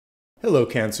Hello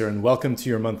Cancer and welcome to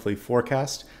your monthly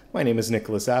forecast. My name is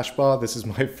Nicholas Ashbaugh. This is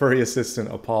my furry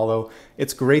assistant Apollo.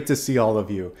 It's great to see all of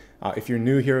you. If you're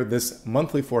new here, this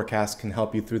monthly forecast can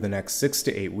help you through the next 6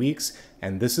 to 8 weeks,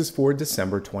 and this is for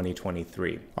December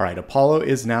 2023. All right, Apollo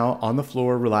is now on the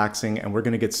floor relaxing, and we're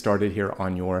going to get started here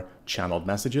on your channeled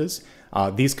messages.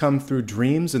 These come through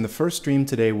dreams, and the first dream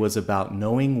today was about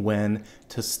knowing when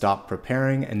to stop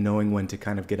preparing and knowing when to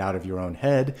kind of get out of your own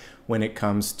head when it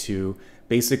comes to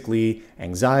basically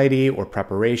anxiety or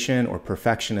preparation or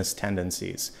perfectionist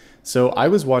tendencies. So I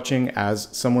was watching as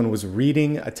someone was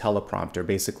reading a teleprompter.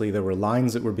 Basically, there were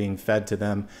lines that were being fed to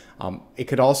them. It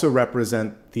could also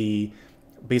represent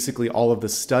basically all of the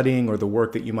studying or the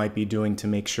work that you might be doing to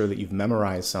make sure that you've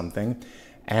memorized something.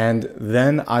 And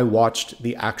then I watched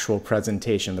the actual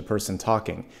presentation, the person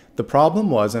talking. The problem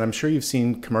was, and I'm sure you've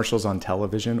seen commercials on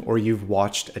television or you've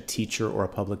watched a teacher or a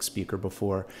public speaker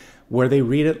before, where they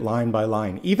read it line by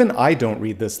line. Even I don't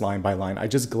read this line by line. I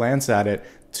just glance at it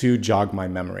to jog my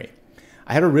memory.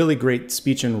 I had a really great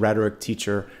speech and rhetoric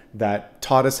teacher that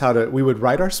taught us we would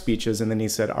write our speeches, and then he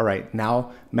said, all right,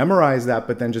 now memorize that,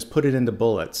 but then just put it into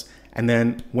bullets. And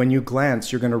then when you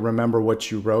glance, you're going to remember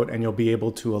what you wrote and you'll be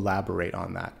able to elaborate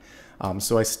on that.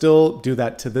 So I still do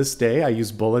that to this day. I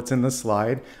use bullets in the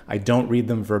slide. I don't read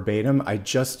them verbatim. I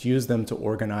just use them to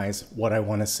organize what I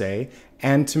want to say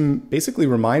and to basically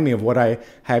remind me of what I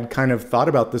had kind of thought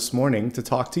about this morning to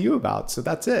talk to you about. So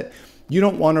that's it. You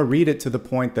don't want to read it to the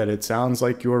point that it sounds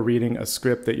like you're reading a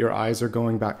script, that your eyes are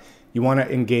going back. You want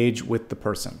to engage with the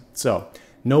person. So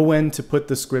know when to put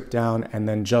the script down and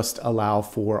then just allow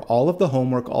for all of the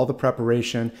homework, all the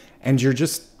preparation, and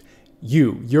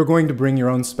you're going to bring your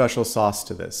own special sauce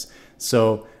to this.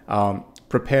 So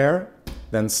prepare,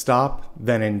 then stop,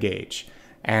 then engage.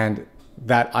 And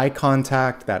that eye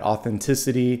contact, that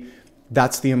authenticity,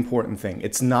 that's the important thing.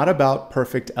 It's not about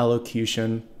perfect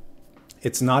elocution.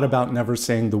 It's not about never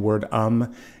saying the word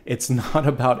It's not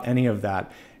about any of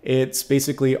that. It's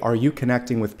basically, are you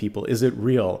connecting with people? Is it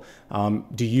real?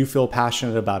 Do you feel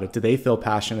passionate about it? Do they feel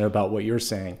passionate about what you're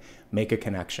saying? Make a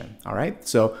connection, all right?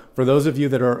 So for those of you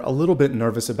that are a little bit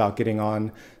nervous about getting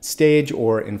on stage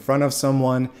or in front of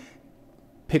someone,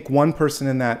 pick one person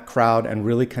in that crowd and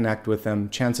really connect with them.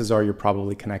 Chances are you're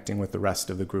probably connecting with the rest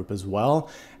of the group as well.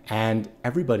 And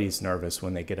everybody's nervous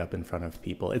when they get up in front of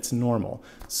people. It's normal.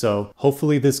 So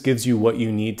hopefully this gives you what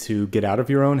you need to get out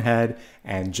of your own head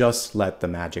and just let the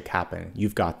magic happen.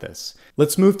 You've got this.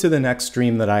 Let's move to the next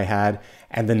stream that I had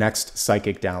and the next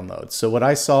psychic download. So what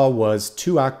I saw was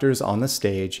two actors on the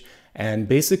stage and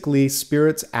basically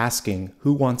spirits asking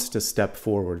who wants to step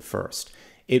forward first.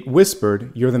 It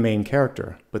whispered, you're the main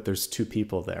character, but there's two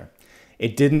people there.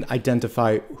 It didn't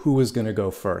identify who was going to go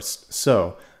first.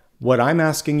 So what I'm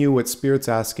asking you, what Spirit's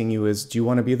asking you is, do you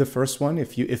want to be the first one?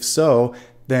 If so,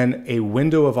 then a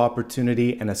window of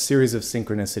opportunity and a series of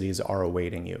synchronicities are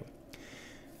awaiting you.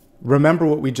 Remember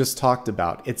what we just talked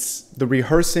about. It's the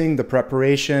rehearsing, the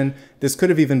preparation. This could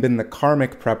have even been the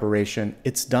karmic preparation.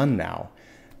 It's done now.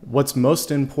 What's most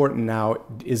important now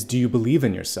is, do you believe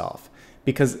in yourself?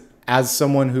 Because as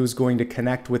someone who's going to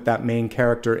connect with that main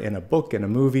character in a book, in a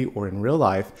movie, or in real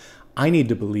life, I need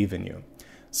to believe in you.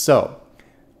 So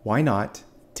why not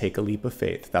take a leap of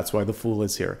faith? That's why the Fool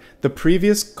is here. The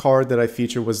previous card that I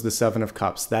featured was the Seven of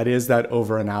Cups. That is that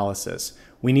over-analysis.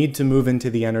 We need to move into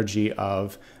the energy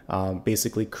of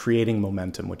basically creating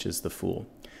momentum, which is the Fool.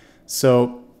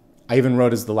 So I even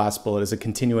wrote as the last bullet, as a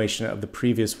continuation of the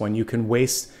previous one, you can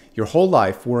waste your whole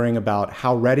life worrying about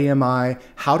how ready am I?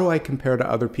 How do I compare to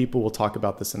other people? We'll talk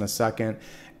about this in a second.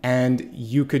 And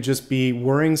you could just be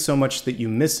worrying so much that you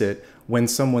miss it when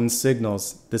someone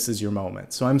signals this is your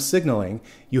moment. So I'm signaling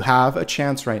you have a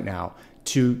chance right now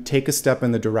to take a step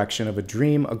in the direction of a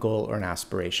dream, a goal, or an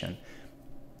aspiration.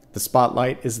 The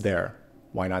spotlight is there.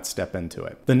 Why not step into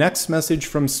it? The next message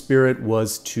from Spirit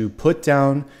was to put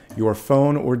down your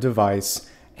phone or device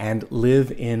and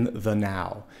live in the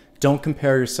now. Don't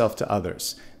compare yourself to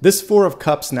others. This Four of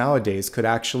Cups nowadays could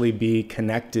actually be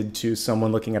connected to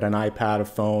someone looking at an iPad, a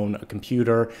phone, a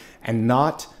computer, and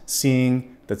not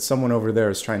seeing that someone over there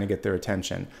is trying to get their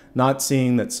attention, not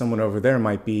seeing that someone over there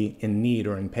might be in need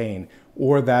or in pain,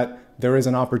 or that there is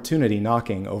an opportunity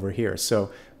knocking over here.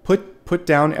 So put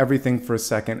down everything for a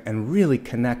second and really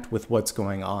connect with what's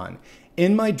going on.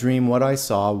 In my dream, what I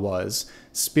saw was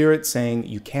Spirit saying,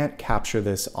 you can't capture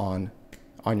this on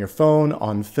your phone,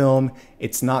 on film.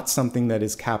 It's not something that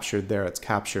is captured there. It's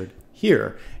captured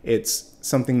here. It's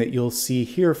something that you'll see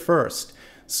here first.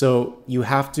 So you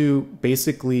have to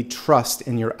basically trust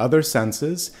in your other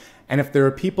senses. And if there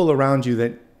are people around you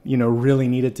that, really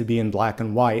need it to be in black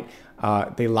and white,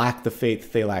 they lack the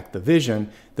faith, they lack the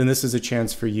vision, then this is a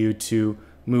chance for you to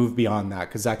move beyond that,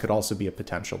 because that could also be a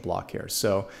potential block here.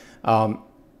 So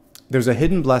there's a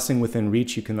hidden blessing within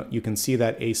reach. You can see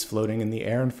that ace floating in the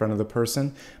air in front of the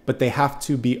person, but they have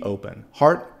to be open.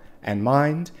 Heart and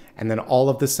mind, and then all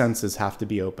of the senses have to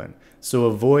be open. So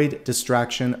avoid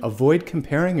distraction, avoid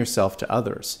comparing yourself to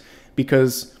others,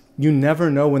 because you never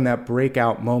know when that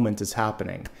breakout moment is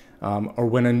happening, or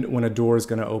when a door is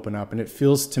going to open up. And it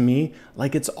feels to me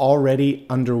like it's already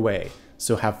underway.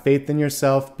 So have faith in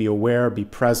yourself, be aware, be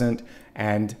present,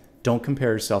 and don't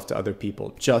compare yourself to other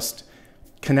people. Just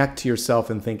connect to yourself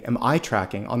and think, am I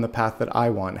tracking on the path that I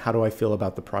want? How do I feel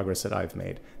about the progress that I've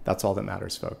made? That's all that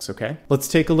matters, folks, okay? Let's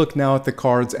take a look now at the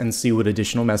cards and see what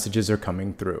additional messages are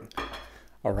coming through.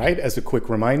 All right, as a quick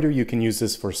reminder, you can use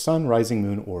this for Sun, Rising,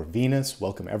 Moon, or Venus.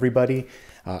 Welcome, everybody.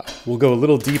 We'll go a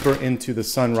little deeper into the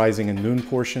Sun, Rising, and Moon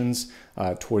portions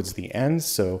towards the end,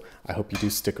 so I hope you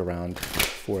do stick around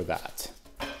for that.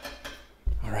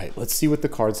 All right, let's see what the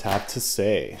cards have to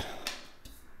say.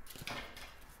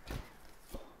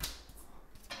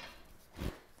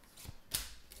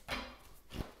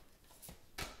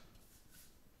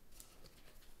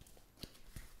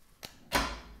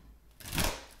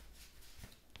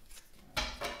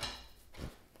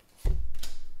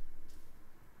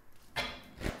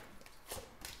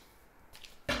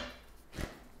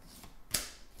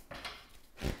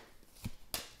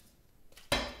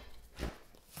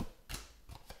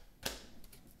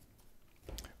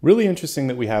 Really interesting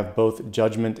that we have both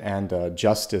judgment and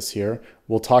justice here.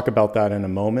 We'll talk about that in a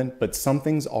moment, but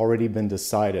something's already been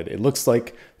decided. It looks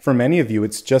like for many of you,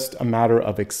 it's just a matter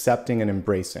of accepting and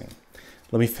embracing.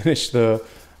 Let me finish the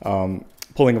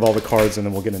pulling of all the cards, and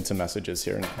then we'll get into messages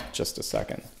here in just a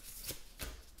second.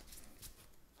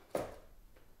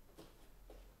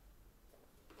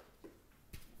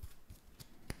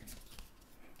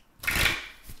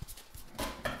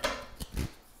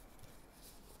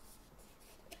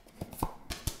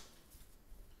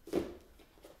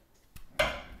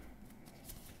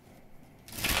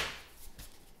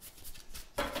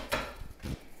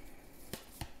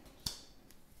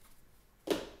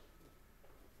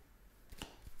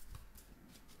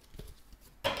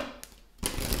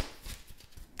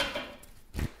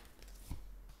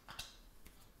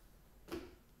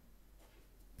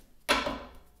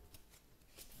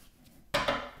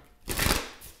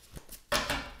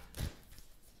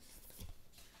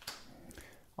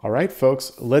 All right,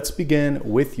 folks, let's begin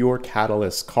with your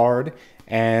Catalyst card.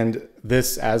 And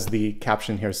this, as the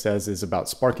caption here says, is about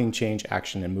sparking change,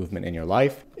 action, and movement in your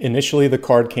life. Initially, the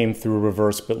card came through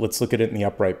reverse, but let's look at it in the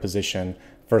upright position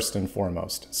first and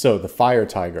foremost. So the Fire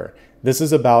Tiger. This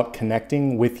is about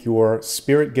connecting with your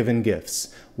spirit-given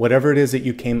gifts. Whatever it is that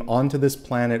you came onto this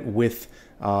planet with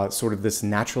sort of this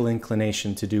natural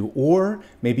inclination to do, or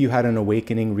maybe you had an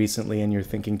awakening recently and you're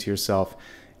thinking to yourself,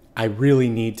 I really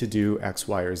need to do X,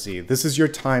 Y, or Z. This is your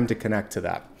time to connect to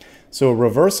that. So a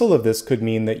reversal of this could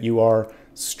mean that you are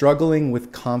struggling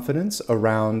with confidence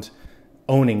around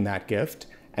owning that gift.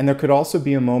 And there could also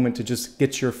be a moment to just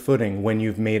get your footing when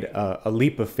you've made a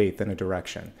leap of faith in a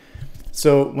direction.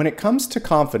 So when it comes to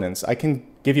confidence, I can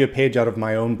give you a page out of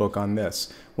my own book on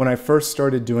this. When I first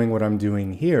started doing what I'm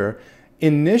doing here,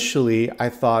 initially I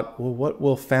thought, well, what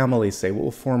will family say? What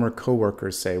will former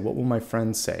coworkers say? What will my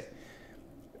friends say?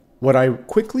 What I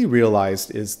quickly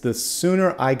realized is the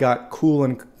sooner I got cool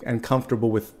and comfortable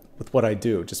with what I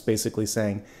do, just basically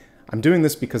saying, I'm doing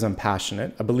this because I'm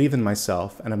passionate, I believe in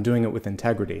myself, and I'm doing it with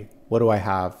integrity. What do I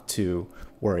have to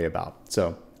worry about?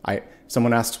 So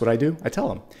someone asks what I do, I tell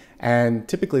them. And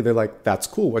typically they're like, that's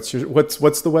cool. What's the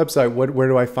website? Where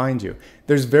do I find you?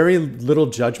 There's very little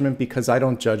judgment because I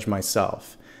don't judge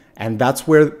myself. And that's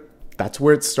where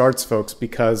it starts, folks,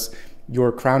 because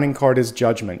your crowning card is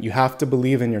judgment. You have to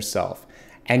believe in yourself,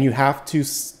 and you have to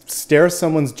stare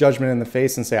someone's judgment in the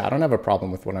face and say, I don't have a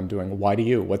problem with what I'm doing. Why do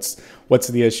you? What's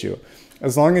the issue?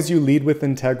 As long as you lead with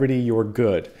integrity, you're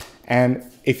good. And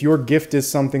if your gift is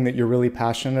something that you're really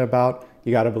passionate about,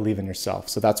 you got to believe in yourself.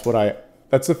 So that's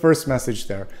the first message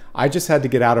there. I just had to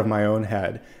get out of my own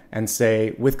head and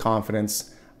say with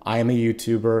confidence, I am a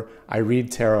YouTuber, I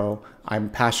read tarot,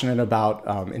 I'm passionate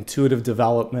about intuitive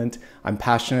development, I'm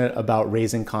passionate about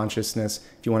raising consciousness.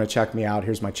 If you want to check me out,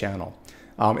 here's my channel.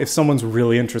 If someone's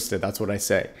really interested, that's what I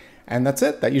say. And that's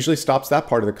it. That usually stops that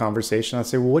part of the conversation. I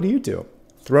say, well, what do you do?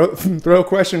 Throw a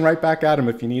question right back at them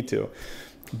if you need to.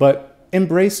 But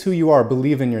embrace who you are,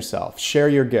 believe in yourself, share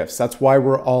your gifts. That's why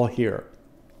we're all here.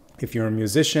 If you're a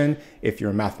musician, if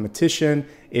you're a mathematician,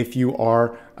 if you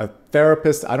are a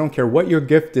therapist, I don't care what your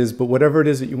gift is, but whatever it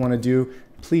is that you want to do,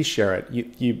 please share it.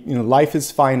 You know, life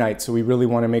is finite, so we really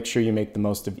want to make sure you make the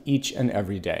most of each and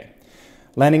every day.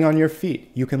 Landing on your feet.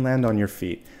 You can land on your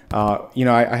feet. You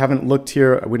know, I haven't looked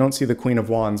here. We don't see the Queen of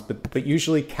Wands, but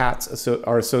usually cats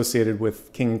are associated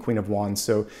with King and Queen of Wands.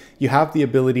 So you have the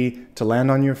ability to land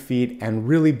on your feet and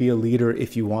really be a leader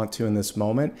if you want to in this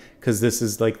moment, because this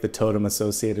is like the totem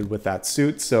associated with that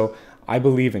suit. So I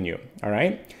believe in you, all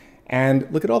right?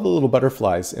 And look at all the little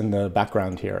butterflies in the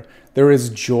background here. There is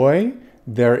joy.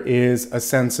 There is a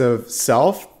sense of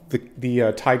self.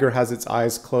 The tiger has its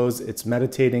eyes closed. It's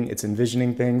meditating. It's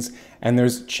envisioning things. And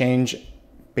there's change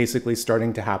basically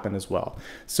starting to happen as well.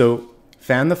 So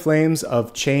fan the flames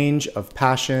of change, of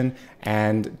passion,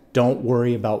 and don't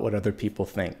worry about what other people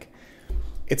think.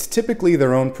 It's typically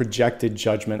their own projected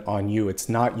judgment on you. It's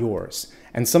not yours.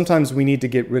 And sometimes we need to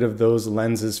get rid of those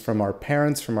lenses from our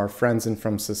parents, from our friends, and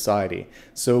from society.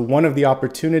 So one of the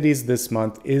opportunities this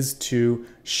month is to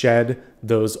shed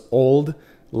those old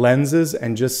lenses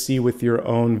and just see with your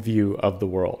own view of the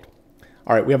world.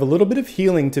 All right, we have a little bit of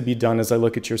healing to be done as I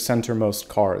look at your centermost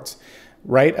cards.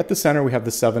 Right at the center, we have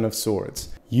the Seven of Swords.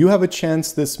 You have a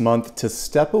chance this month to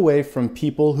step away from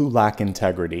people who lack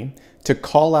integrity, to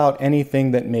call out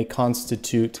anything that may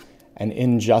constitute an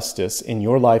injustice in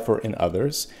your life or in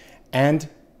others, and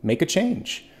make a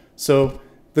change. So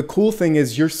the cool thing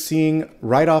is you're seeing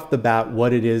right off the bat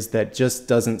what it is that just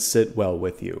doesn't sit well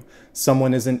with you.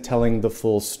 Someone isn't telling the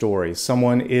full story.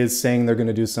 Someone is saying they're going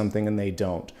to do something and they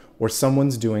don't, or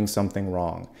someone's doing something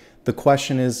wrong. The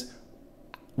question is,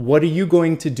 what are you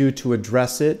going to do to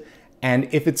address it? And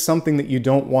if it's something that you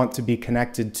don't want to be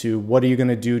connected to, what are you going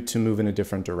to do to move in a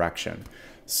different direction?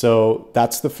 So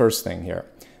that's the first thing here.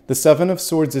 The Seven of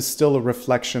Swords is still a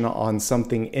reflection on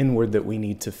something inward that we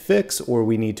need to fix or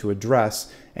we need to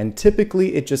address. And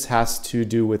typically it just has to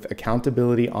do with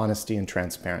accountability, honesty, and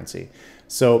transparency.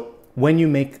 So when you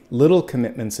make little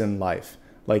commitments in life,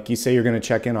 like you say you're going to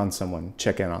check in on someone,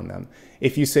 check in on them.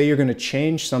 If you say you're going to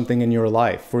change something in your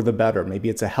life for the better, maybe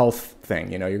it's a health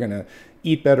thing, you know, you're going to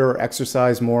eat better,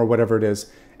 exercise more, whatever it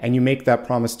is, and you make that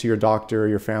promise to your doctor or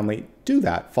your family, do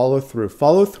that. Follow through.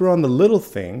 Follow through on the little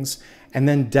things, and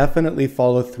then definitely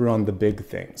follow through on the big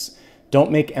things.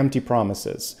 Don't make empty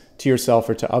promises to yourself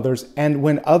or to others. And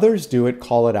when others do it,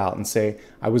 call it out and say,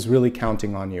 I was really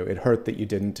counting on you. It hurt that you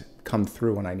didn't come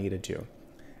through when I needed you.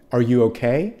 Are you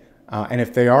okay? And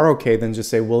if they are okay, then just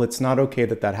say, well, it's not okay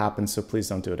that that happened, so please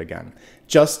don't do it again.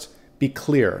 Just be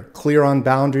clear. Clear on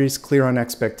boundaries, clear on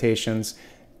expectations.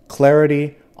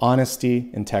 Clarity, honesty,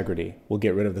 integrity will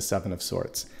get rid of the Seven of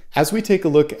Swords. As we take a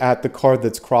look at the card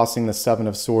that's crossing the Seven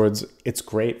of Swords, it's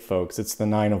great, folks. It's the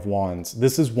Nine of Wands.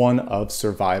 This is one of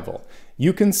survival.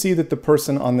 You can see that the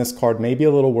person on this card may be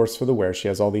a little worse for the wear. She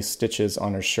has all these stitches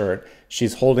on her shirt.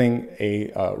 She's holding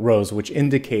a rose, which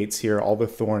indicates here all the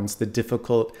thorns, the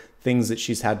difficult things that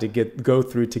she's had to go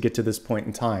through to get to this point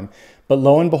in time. But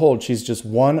lo and behold, she's just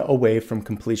one away from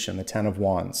completion, the Ten of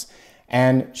Wands.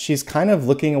 And she's kind of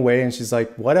looking away and she's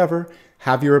like, whatever,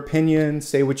 have your opinion,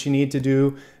 say what you need to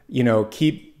do, you know,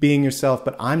 keep being yourself,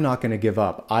 but I'm not going to give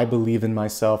up. I believe in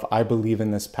myself. I believe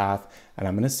in this path, and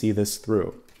I'm going to see this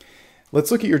through. Let's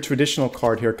look at your traditional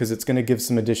card here because it's going to give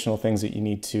some additional things that you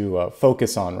need to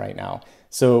focus on right now.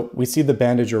 So we see the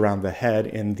bandage around the head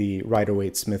in the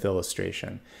Rider-Waite-Smith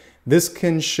illustration. This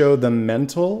can show the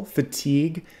mental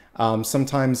fatigue,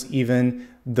 sometimes even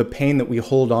the pain that we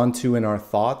hold on to in our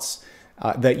thoughts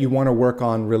that you want to work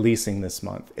on releasing this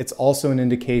month. It's also an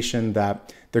indication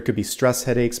that there could be stress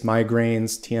headaches,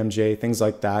 migraines, TMJ, things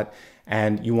like that,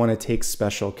 and you want to take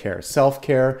special care.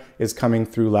 Self-care is coming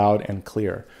through loud and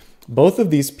clear. Both of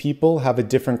these people have a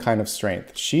different kind of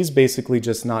strength. She's basically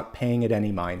just not paying it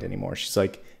any mind anymore. She's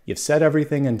like, you've said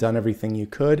everything and done everything you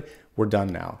could. We're done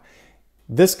now.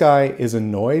 This guy is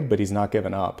annoyed, but he's not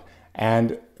given up.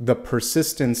 And the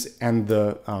persistence and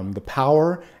the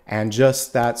power and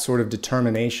just that sort of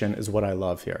determination is what I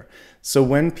love here. So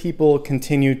when people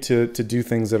continue to do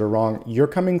things that are wrong, you're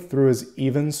coming through as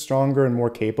even stronger and more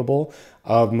capable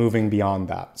of moving beyond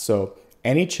that. So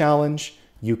any challenge,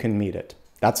 you can meet it.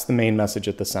 That's the main message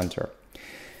at the center.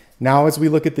 Now, as we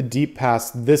look at the deep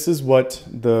past, this is what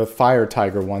the fire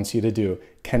tiger wants you to do.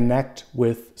 Connect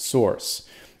with source,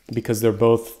 because they're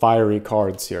both fiery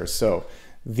cards here. So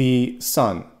the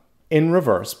sun in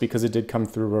reverse, because it did come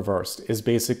through reversed, is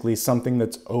basically something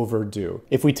that's overdue.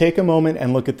 If we take a moment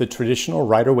and look at the traditional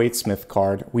Rider-Waite-Smith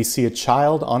card, we see a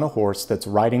child on a horse that's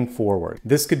riding forward.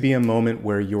 This could be a moment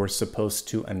where you're supposed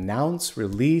to announce,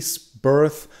 release,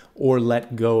 birth, or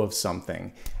let go of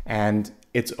something. And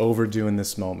it's overdue in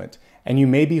this moment. And you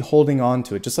may be holding on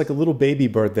to it, just like a little baby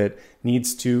bird that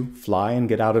needs to fly and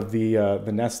get out of the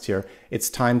nest here. It's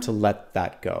time to let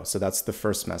that go. So that's the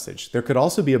first message. There could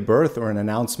also be a birth or an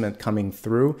announcement coming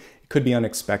through. It could be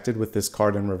unexpected with this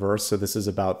card in reverse. So this is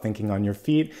about thinking on your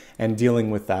feet and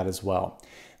dealing with that as well.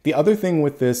 The other thing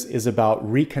with this is about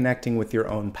reconnecting with your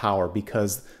own power,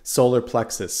 because solar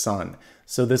plexus, sun.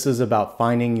 So this is about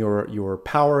finding your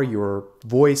power, your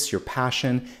voice, your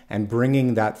passion, and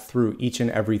bringing that through each and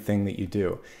everything that you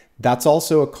do. That's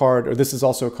also a card, or this is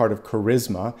also a card of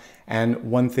charisma. And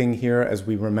one thing here, as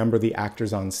we remember the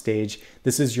actors on stage,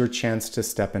 this is your chance to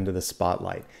step into the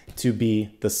spotlight, to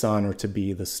be the sun or to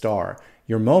be the star.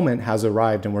 Your moment has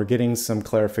arrived, and we're getting some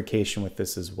clarification with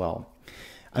this as well.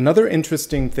 Another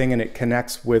interesting thing, and it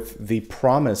connects with the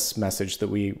promise message that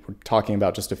we were talking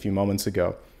about just a few moments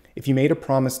ago. If you made a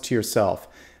promise to yourself,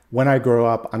 when I grow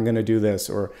up, I'm going to do this,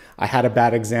 or I had a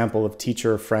bad example of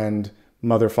teacher, friend,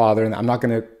 mother, father, and I'm not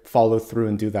going to follow through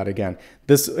and do that again.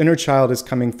 This inner child is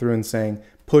coming through and saying,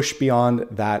 push beyond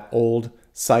that old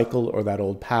cycle or that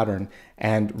old pattern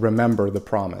and remember the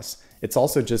promise. It's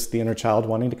also just the inner child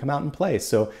wanting to come out and play.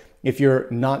 So if you're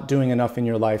not doing enough in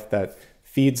your life that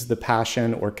feeds the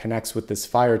passion or connects with this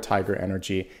fire tiger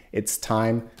energy, it's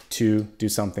time to do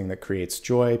something that creates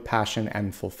joy, passion,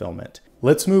 and fulfillment.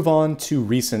 Let's move on to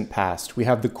recent past. We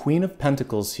have the Queen of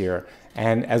Pentacles here,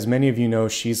 and as many of you know,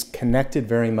 she's connected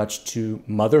very much to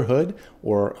motherhood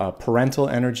or parental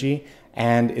energy,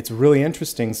 and it's really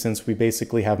interesting since we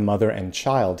basically have mother and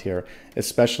child here,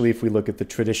 especially if we look at the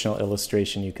traditional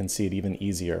illustration, you can see it even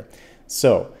easier.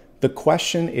 So the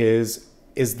question is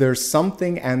there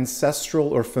something ancestral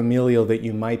or familial that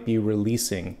you might be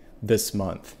releasing this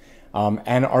month?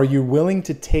 And are you willing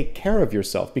to take care of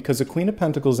yourself? Because the Queen of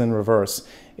Pentacles in reverse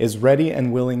is ready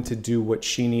and willing to do what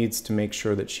she needs to make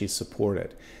sure that she's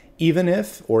supported. Even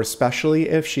if, or especially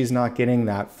if, she's not getting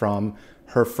that from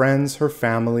her friends, her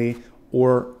family,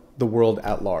 or the world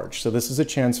at large. So this is a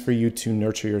chance for you to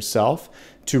nurture yourself,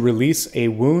 to release a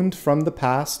wound from the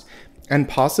past, and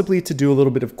possibly to do a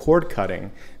little bit of cord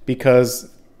cutting,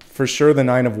 because for sure the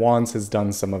Nine of Wands has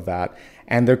done some of that.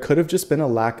 And there could have just been a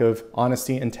lack of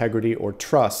honesty, integrity, or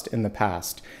trust in the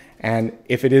past. And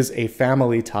if it is a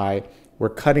family tie, we're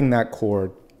cutting that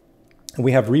cord.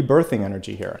 We have rebirthing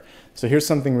energy here. So here's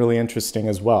something really interesting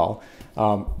as well.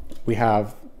 We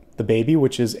have the baby,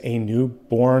 which is a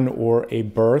newborn or a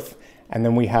birth. And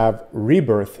then we have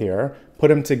rebirth here. Put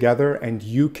them together and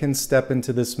you can step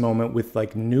into this moment with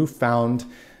like newfound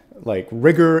like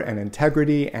rigor and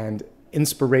integrity and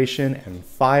inspiration and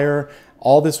fire,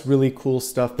 all this really cool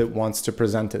stuff that wants to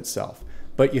present itself.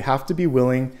 But you have to be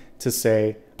willing to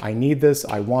say, I need this,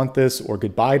 I want this, or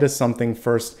goodbye to something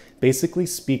first. Basically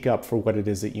speak up for what it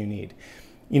is that you need.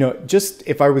 You know, just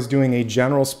if I was doing a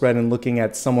general spread and looking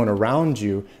at someone around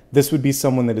you, this would be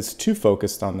someone that is too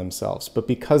focused on themselves. But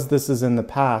because this is in the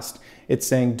past, it's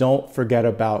saying don't forget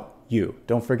about you.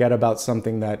 Don't forget about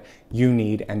something that you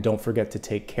need, and don't forget to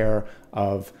take care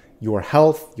of your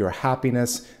health, your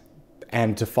happiness,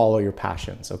 and to follow your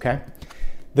passions, okay?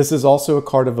 This is also a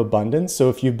card of abundance. So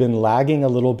if you've been lagging a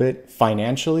little bit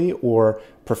financially or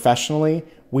professionally,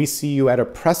 we see you at a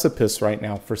precipice right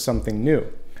now for something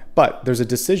new. But there's a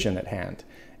decision at hand.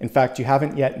 In fact, you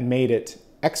haven't yet made it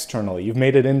externally, you've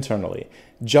made it internally.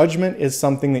 Judgment is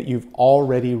something that you've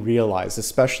already realized,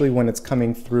 especially when it's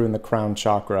coming through in the crown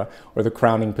chakra or the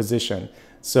crowning position.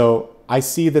 So I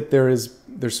see that there's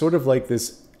sort of like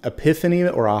this epiphany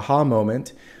or aha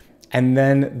moment. And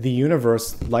then the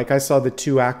universe, like I saw the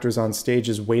two actors on stage,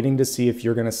 is waiting to see if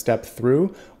you're going to step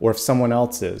through or if someone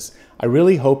else is. I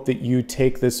really hope that you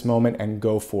take this moment and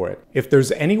go for it. If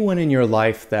there's anyone in your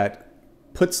life that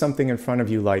puts something in front of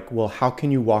you like, well, how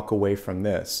can you walk away from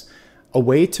this? A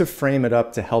way to frame it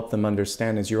up to help them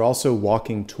understand is you're also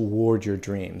walking toward your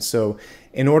dream. So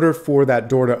in order for that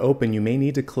door to open, you may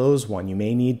need to close one. You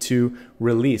may need to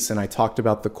release. And I talked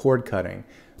about the cord cutting.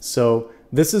 So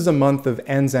this is a month of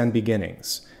ends and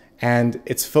beginnings, and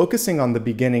it's focusing on the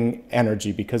beginning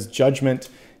energy because judgment,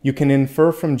 you can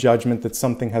infer from judgment that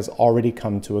something has already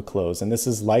come to a close, and this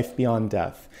is life beyond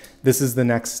death. This is the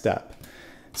next step.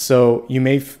 So you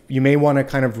may want to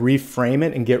kind of reframe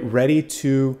it and get ready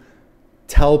to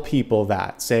tell people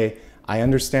that. Say, I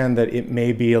understand that it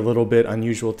may be a little bit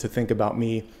unusual to think about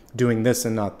me doing this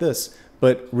and not this,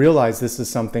 but realize this is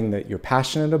something that you're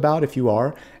passionate about if you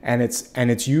are, and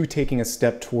it's you taking a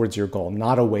step towards your goal,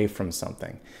 not away from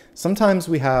something. Sometimes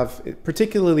we have,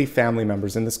 particularly family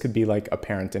members, and this could be like a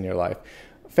parent in your life,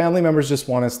 family members just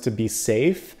want us to be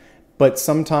safe, but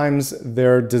sometimes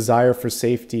their desire for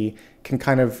safety can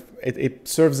kind of, it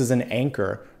serves as an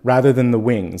anchor rather than the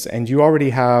wings. And you already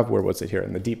have, where was it here,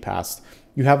 in the deep past,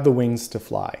 you have the wings to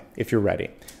fly if you're ready.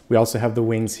 We also have the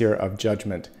wings here of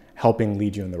judgment, helping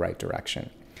lead you in the right direction.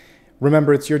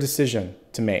 Remember, it's your decision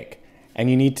to make, and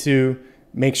you need to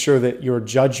make sure that your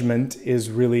judgment is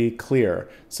really clear.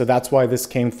 So that's why this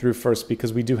came through first,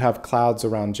 because we do have clouds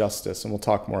around justice, and we'll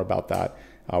talk more about that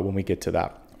when we get to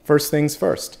that. First things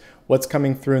first, what's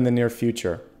coming through in the near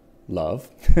future? Love.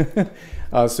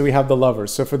 So we have the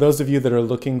Lovers. So for those of you that are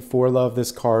looking for love,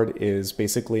 this card is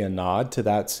basically a nod to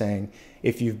that, saying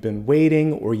if you've been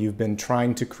waiting or you've been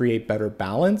trying to create better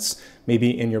balance,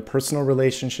 maybe in your personal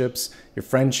relationships, your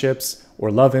friendships,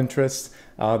 or love interests,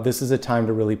 this is a time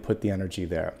to really put the energy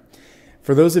there.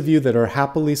 For those of you that are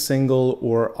happily single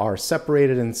or are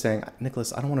separated and saying,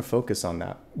 Nicholas, I don't want to focus on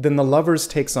that, then the Lovers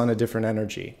takes on a different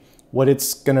energy. What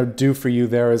it's going to do for you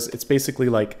there is it's basically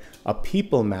like a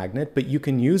people magnet, but you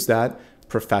can use that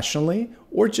professionally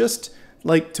or just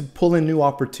like to pull in new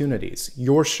opportunities.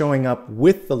 You're showing up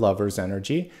with the Lover's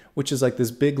energy, which is like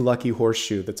this big lucky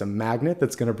horseshoe that's a magnet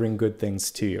that's going to bring good things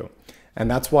to you.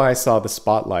 And that's why I saw the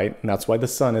spotlight, and that's why the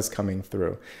sun is coming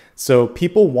through. So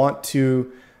people want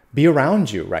to be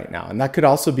around you right now. And that could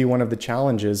also be one of the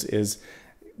challenges, is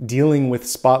dealing with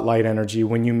spotlight energy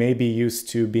when you may be used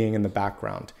to being in the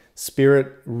background.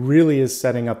 Spirit really is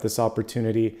setting up this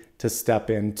opportunity to step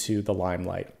into the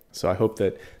limelight. So I hope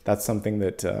that that's something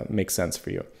that makes sense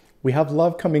for you. We have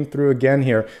love coming through again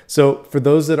here. So for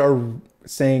those that are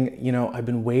saying, you know, I've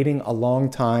been waiting a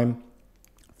long time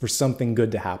for something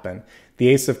good to happen, the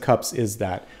Ace of Cups is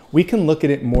that. We can look at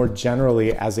it more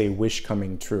generally as a wish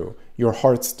coming true, your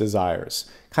heart's desires,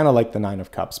 kind of like the Nine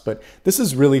of Cups. But this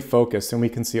is really focused, and we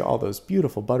can see all those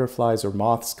beautiful butterflies or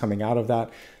moths coming out of that.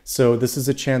 So this is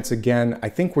a chance, again, I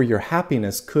think, where your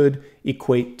happiness could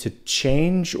equate to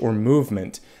change or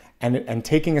movement and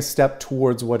taking a step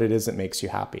towards what it is that makes you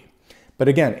happy. But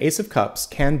again, Ace of Cups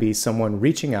can be someone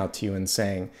reaching out to you and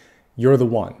saying, you're the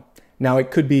one. Now,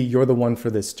 it could be you're the one for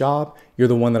this job, you're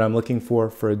the one that I'm looking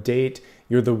for a date,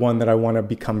 you're the one that I want to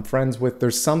become friends with.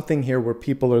 There's something here where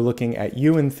people are looking at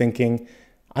you and thinking,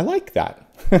 I like that.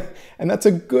 And that's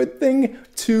a good thing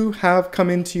to have come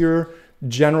into your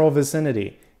general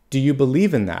vicinity. Do you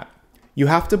believe in that? You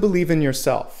have to believe in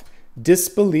yourself.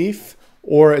 Disbelief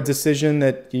or a decision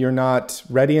that you're not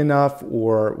ready enough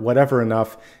or whatever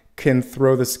enough can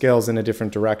throw the scales in a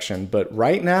different direction. But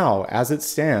right now, as it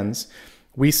stands,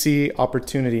 we see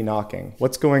opportunity knocking.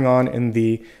 What's going on in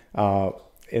the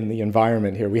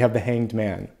environment here? We have the Hanged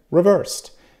Man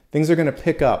reversed. Things are going to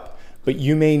pick up, but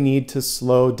you may need to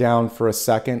slow down for a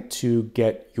second to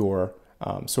get your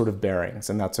sort of bearings,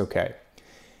 and that's okay.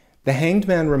 The Hanged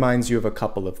Man reminds you of a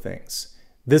couple of things.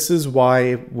 This is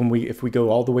why if we go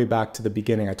all the way back to the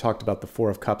beginning, I talked about the Four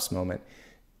of Cups moment.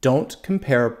 Don't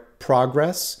compare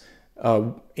progress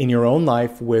in your own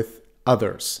life with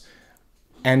others.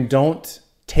 And don't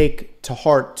take to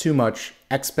heart too much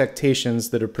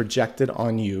expectations that are projected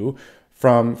on you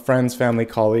from friends, family,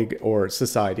 colleague, or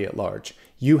society at large.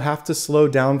 You have to slow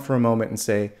down for a moment and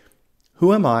say,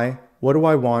 who am I? What do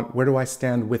I want? Where do I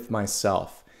stand with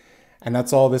myself? And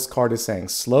that's all this card is saying.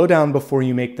 Slow down before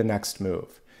you make the next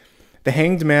move. The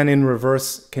Hanged Man in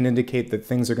reverse can indicate that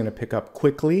things are going to pick up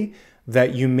quickly,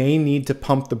 that you may need to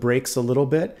pump the brakes a little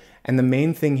bit. And the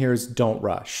main thing here is don't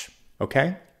rush,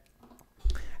 okay?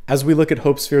 As we look at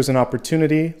hope, spheres, and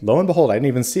opportunity, lo and behold, I didn't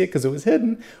even see it because it was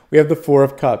hidden. We have the Four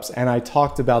of Cups, and I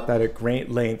talked about that at great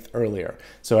length earlier.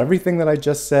 So everything that I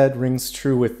just said rings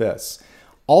true with this.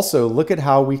 Also, look at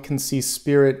how we can see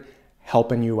Spirit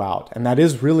helping you out. And that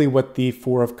is really what the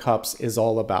Four of Cups is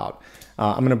all about.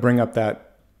 I'm going to bring up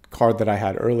that card that I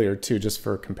had earlier too, just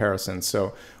for comparison.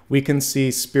 So we can see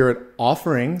Spirit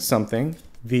offering something,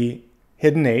 the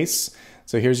hidden ace.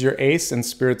 So here's your ace, and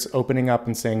Spirit's opening up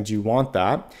and saying, do you want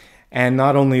that? And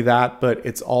not only that, but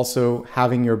it's also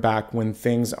having your back when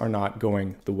things are not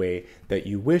going the way that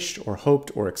you wished or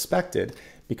hoped or expected,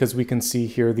 because we can see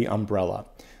here the umbrella.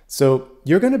 So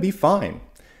you're going to be fine.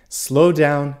 Slow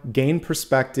down, gain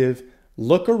perspective,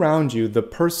 look around you. The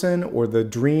person or the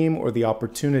dream or the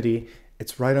opportunity,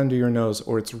 it's right under your nose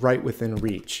or it's right within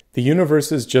reach. The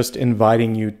universe is just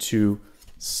inviting you to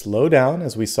slow down,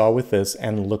 as we saw with this,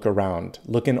 and look around.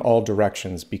 Look in all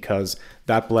directions, because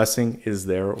that blessing is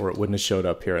there, or it wouldn't have showed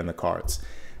up here in the cards.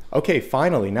 Okay,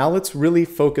 finally, now let's really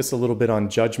focus a little bit on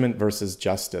judgment versus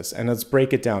justice. And let's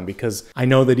break it down, because I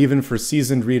know that even for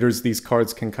seasoned readers, these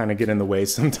cards can kind of get in the way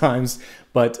sometimes.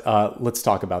 But let's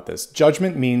talk about this.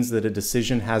 Judgment means that a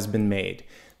decision has been made.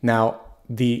 Now,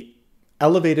 the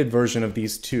elevated version of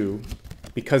these two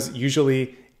because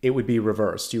usually it would be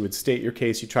reversed. You would state your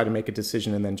case, you try to make a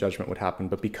decision, and then judgment would happen.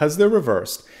 But because they're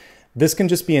reversed, this can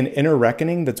just be an inner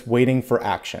reckoning that's waiting for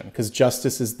action, because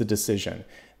justice is the decision.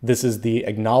 This is the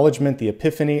acknowledgement, the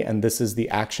epiphany, and this is the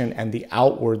action and the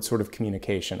outward sort of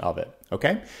communication of it,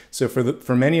 okay? So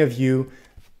for many of you,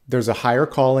 there's a higher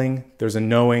calling, there's a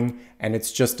knowing, and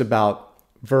it's just about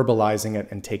verbalizing it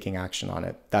and taking action on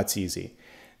it. That's easy.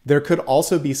 There could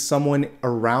also be someone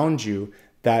around you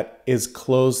that is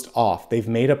closed off. They've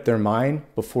made up their mind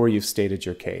before you've stated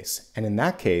your case. And in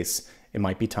that case, it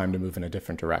might be time to move in a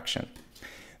different direction.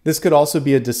 This could also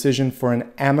be a decision for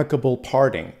an amicable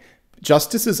parting.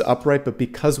 Justice is upright, but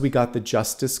because we got the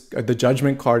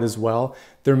judgment card as well,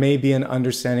 there may be an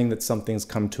understanding that something's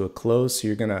come to a close. So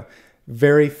you're going to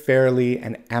very fairly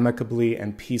and amicably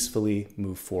and peacefully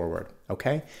move forward,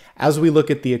 okay? As we look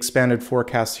at the expanded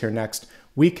forecast here next,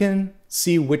 we can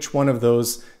see which one of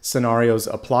those scenarios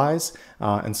applies.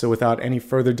 And so without any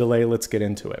further delay, let's get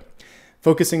into it.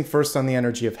 Focusing first on the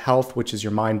energy of health, which is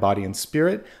your mind, body, and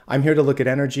spirit. I'm here to look at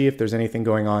energy. If there's anything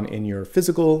going on in your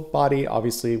physical body,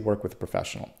 obviously work with a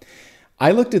professional.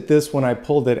 I looked at this when I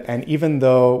pulled it, and even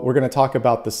though we're going to talk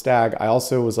about the stag, I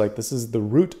also was like, this is the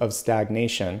root of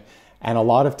stagnation. And a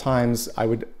lot of times I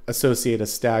would associate a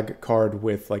stag card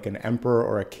with like an emperor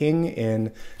or a king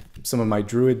in some of my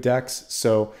druid decks.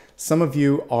 So some of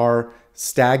you are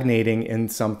stagnating in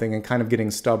something and kind of getting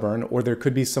stubborn, or there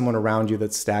could be someone around you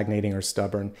that's stagnating or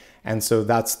stubborn. And so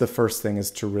that's the first thing,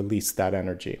 is to release that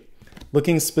energy.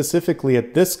 Looking specifically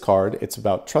at this card, it's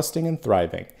about trusting and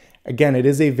thriving. Again, it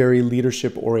is a very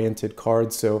leadership-oriented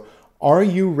card. So are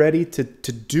you ready to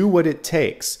do what it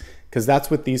takes? Because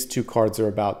that's what these two cards are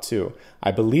about too.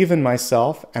 I believe in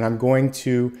myself, and I'm going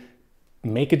to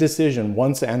make a decision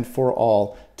once and for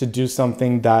all to do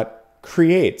something that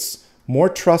creates more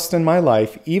trust in my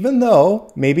life, even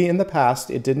though maybe in the past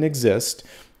it didn't exist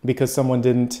because someone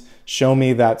didn't show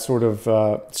me that sort of,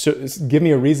 give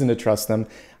me a reason to trust them.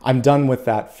 I'm done with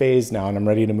that phase now, and I'm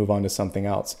ready to move on to something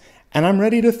else. And I'm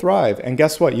ready to thrive. And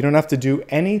guess what? You don't have to do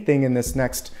anything in this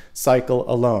next cycle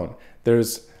alone.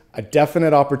 There's a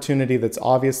definite opportunity that's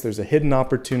obvious. There's a hidden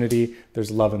opportunity.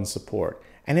 There's love and support.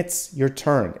 And it's your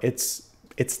turn. It's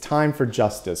time for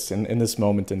justice in this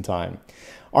moment in time.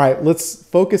 All right, let's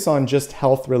focus on just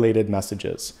health-related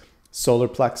messages. Solar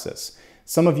plexus.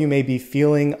 Some of you may be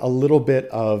feeling a little bit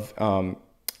of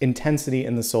intensity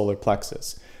in the solar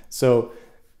plexus. So,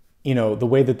 you know, the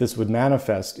way that this would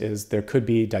manifest is there could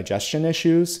be digestion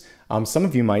issues. Some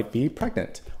of you might be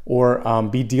pregnant or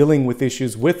be dealing with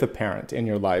issues with a parent in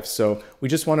your life. So we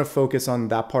just want to focus on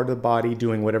that part of the body,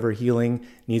 doing whatever healing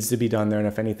needs to be done there. And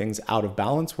if anything's out of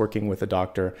balance, working with a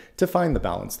doctor to find the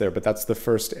balance there. But that's the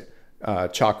first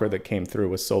chakra that came through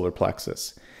with solar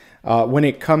plexus. When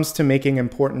it comes to making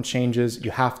important changes,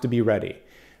 you have to be ready.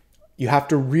 You have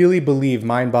to really believe,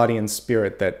 mind, body, and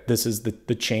spirit, that this is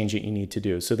the change that you need to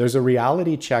do. So there's a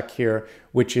reality check here,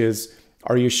 which is,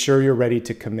 are you sure you're ready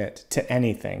to commit to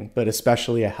anything, but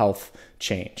especially a health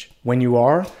change? When you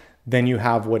are, then you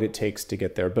have what it takes to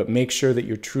get there. But make sure that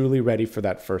you're truly ready for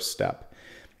that first step.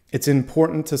 It's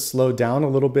important to slow down a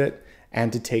little bit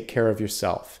and to take care of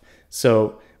yourself.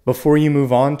 So before you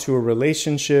move on to a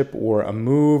relationship or a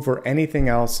move or anything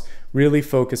else, really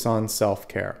focus on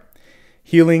self-care.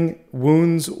 Healing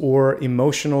wounds or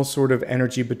emotional sort of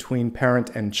energy between parent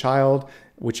and child,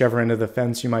 whichever end of the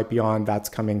fence you might be on, that's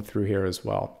coming through here as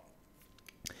well.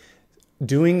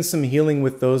 Doing some healing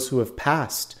with those who have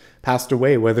passed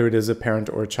away, whether it is a parent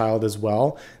or a child as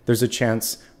well, there's a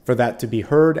chance for that to be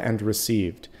heard and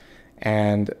received.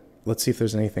 And let's see if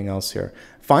there's anything else here.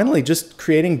 Finally, just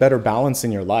creating better balance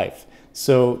in your life.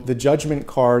 So the judgment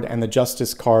card and the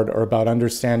justice card are about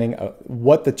understanding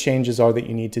what the changes are that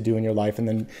you need to do in your life, and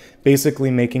then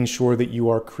basically making sure that you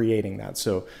are creating that.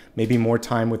 So maybe more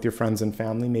time with your friends and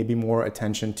family, maybe more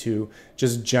attention to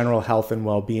just general health and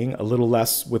well-being, a little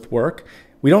less with work.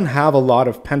 We don't have a lot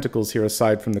of pentacles here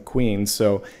aside from the queen,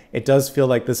 so it does feel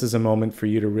like this is a moment for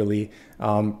you to really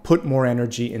put more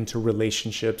energy into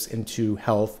relationships, into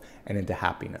health, and into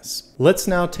happiness. Let's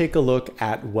now take a look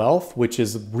at wealth, which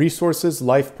is resources,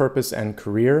 life purpose, and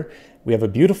career. We have a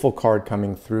beautiful card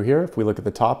coming through here. If we look at the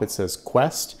top, it says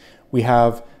quest. We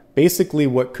have basically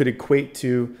what could equate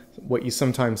to what you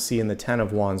sometimes see in the 10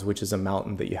 of Wands, which is a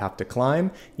mountain that you have to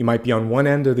climb. You might be on one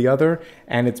end or the other,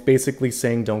 and it's basically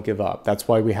saying don't give up. That's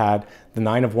why we had the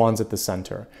 9 of Wands at the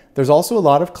center. There's also a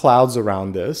lot of clouds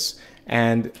around this,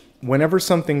 and whenever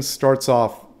something starts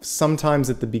off Sometimes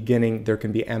at the beginning, there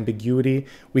can be ambiguity.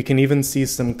 We can even see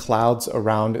some clouds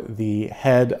around the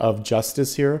head of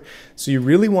justice here. So you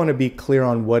really want to be clear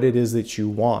on what it is that you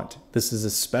want. This is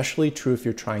especially true if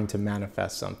you're trying to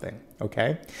manifest something,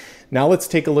 okay? Now let's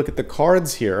take a look at the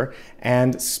cards here.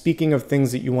 And speaking of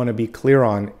things that you want to be clear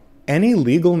on, any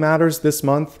legal matters this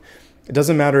month, it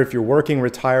doesn't matter if you're working,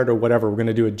 retired, or whatever. We're going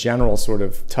to do a general sort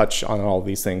of touch on all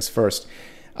these things first.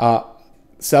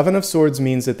 Seven of Swords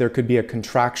means that there could be a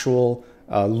contractual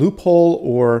loophole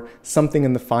or something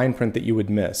in the fine print that you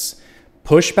would miss.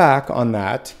 Push back on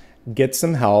that, get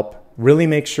some help, really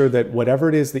make sure that whatever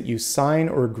it is that you sign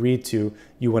or agree to,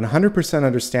 you 100%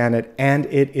 understand it and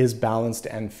it is balanced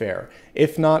and fair.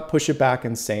 If not, push it back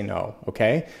and say no,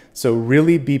 okay? So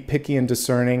really be picky and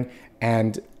discerning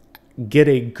and get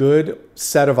a good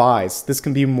set of eyes. This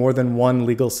can be more than one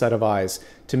legal set of eyes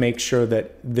to make sure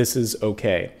that this is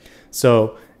okay.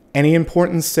 So any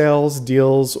important sales,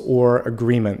 deals, or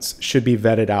agreements should be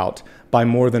vetted out by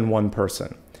more than one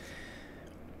person.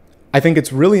 I think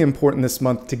it's really important this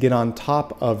month to get on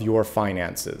top of your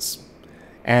finances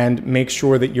and make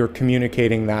sure that you're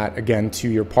communicating that again to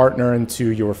your partner and to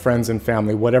your friends and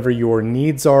family. Whatever your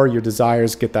needs are, your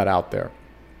desires, get that out there.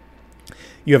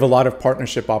 You have a lot of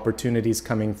partnership opportunities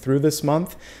coming through this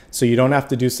month, so you don't have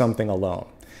to do something alone.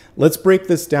 Let's break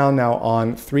this down now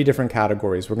on 3 different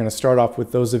categories. We're going to start off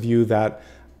with those of you that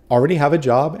already have a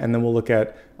job, and then we'll look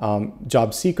at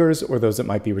job seekers or those that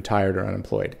might be retired or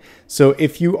unemployed. So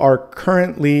if you are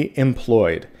currently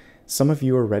employed, some of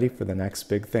you are ready for the next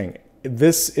big thing.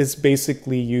 This is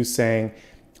basically you saying,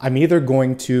 I'm either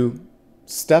going to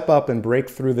step up and break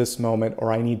through this moment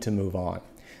or I need to move on.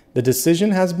 The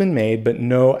decision has been made, but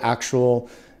no actual,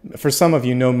 for some of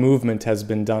you, no movement has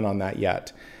been done on that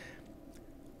yet.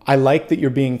 I like that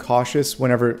you're being cautious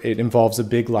whenever it involves a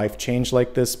big life change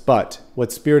like this, but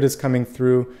what Spirit is coming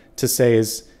through to say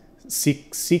is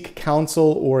seek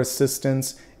counsel or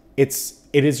assistance. It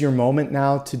is your moment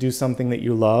now to do something that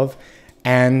you love,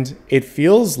 and it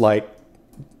feels like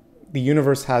the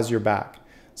universe has your back.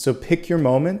 So pick your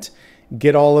moment,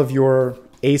 get all of your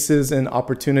aces and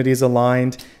opportunities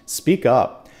aligned, speak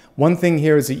up. One thing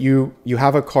here is that you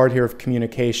have a card here of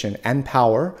communication and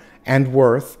power and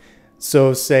worth.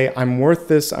 So say, I'm worth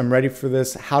this, I'm ready for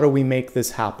this, how do we make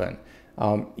this happen?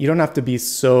 You don't have to be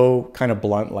so kind of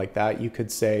blunt like that. You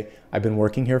could say, I've been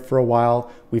working here for a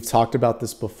while, we've talked about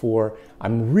this before,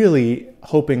 I'm really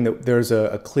hoping that there's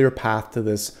a clear path to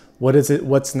this.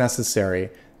 What's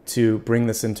necessary to bring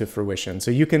this into fruition?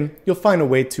 So you'll find a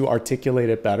way to articulate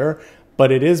it better,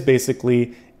 but it is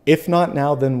basically, if not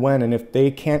now, then when? And if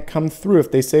they can't come through,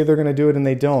 if they say they're gonna do it and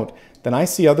they don't, then I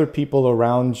see other people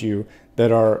around you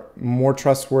that are more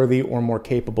trustworthy or more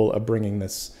capable of bringing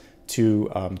this to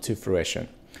fruition.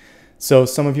 So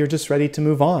some of you are just ready to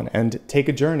move on and take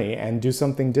a journey and do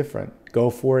something different. Go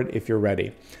for it if you're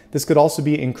ready. This could also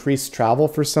be increased travel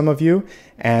for some of you.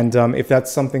 And if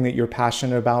that's something that you're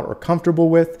passionate about or comfortable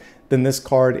with, then this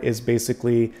card is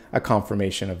basically a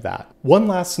confirmation of that. One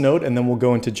last note, and then we'll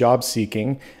go into job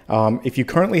seeking. If you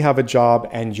currently have a job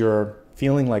and you're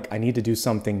feeling like I need to do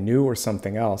something new or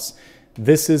something else,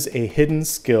 this is a hidden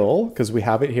skill because we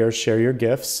have it here, share your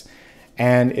gifts,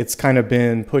 and it's kind of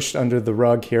been pushed under the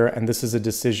rug here, and this is a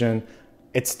decision.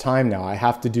 It's time now. I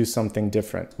have to do something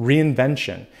different.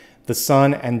 Reinvention. The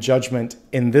Sun and Judgment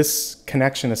in this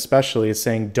connection especially is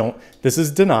saying this is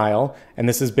denial, and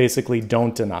this is basically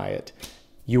don't deny it.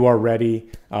 You are ready,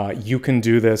 you can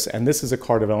do this, and this is a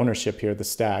card of ownership here, the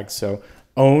Stag. So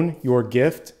own your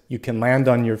gift. You can land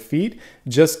on your feet.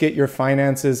 Just get your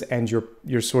finances and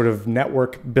your sort of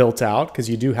network built out, because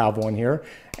you do have one here,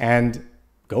 and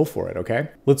go for it, okay?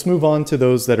 Let's move on to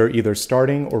those that are either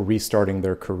starting or restarting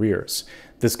their careers.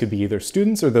 This could be either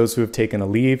students or those who have taken a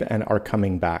leave and are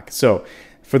coming back. So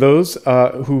for those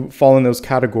who fall in those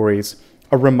categories,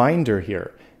 a reminder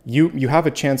here. You have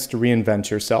a chance to reinvent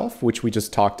yourself, which we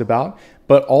just talked about,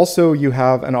 but also you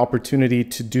have an opportunity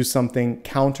to do something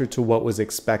counter to what was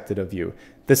expected of you.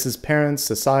 This is parents,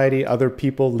 society, other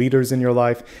people, leaders in your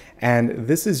life, and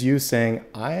this is you saying,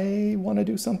 I want to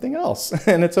do something else,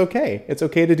 and it's okay. It's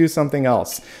okay to do something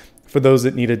else for those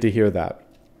that needed to hear that.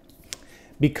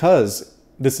 Because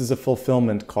this is a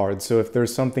fulfillment card, so if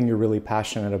there's something you're really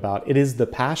passionate about, it is the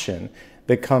passion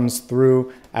that comes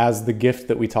through as the gift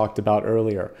that we talked about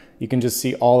earlier. You can just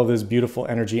see all of this beautiful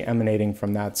energy emanating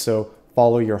from that. So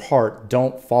follow your heart.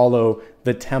 Don't follow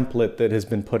the template that has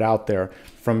been put out there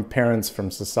from parents,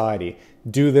 from society.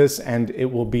 Do this and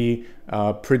it will be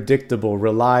predictable,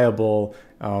 reliable,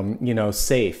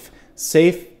 safe.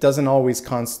 Safe doesn't always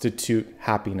constitute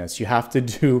happiness. You have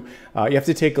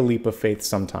to take a leap of faith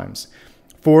sometimes.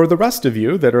 For the rest of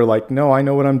you that are like, no, I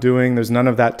know what I'm doing, there's none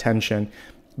of that tension,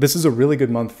 this is a really good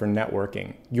month for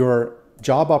networking. Your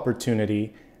job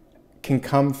opportunity can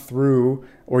come through,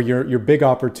 or your big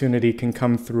opportunity can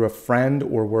come through a friend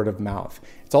or word of mouth.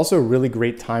 It's also a really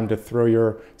great time to throw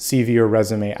your CV or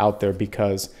resume out there,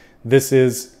 because this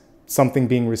is something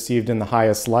being received in the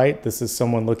highest light. This is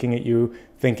someone looking at you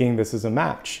thinking this is a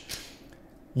match.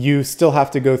 You still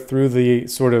have to go through the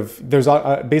sort of, there's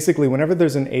basically whenever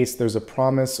there's an ace, there's a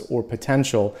promise or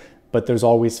potential, but there's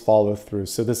always follow through.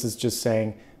 So this is just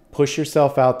saying, push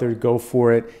yourself out there, go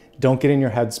for it. Don't get in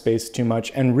your headspace too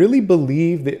much, and really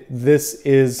believe that this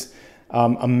is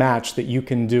a match, that you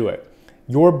can do it.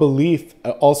 Your belief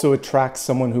also attracts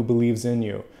someone who believes in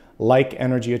you. Like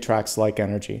energy attracts like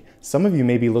energy. Some of you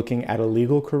may be looking at a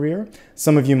legal career.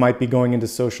 Some of you might be going into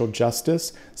social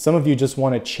justice. Some of you just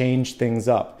want to change things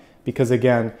up, because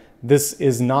again, this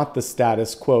is not the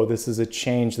status quo. This is a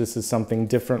change. This is something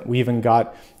different. We even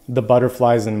got the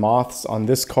butterflies and moths on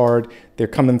this card. They're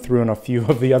coming through on a few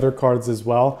of the other cards as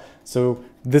well. So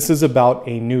this is about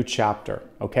a new chapter,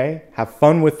 okay? Have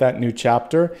fun with that new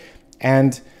chapter.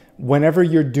 And whenever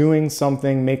you're doing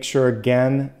something, make sure,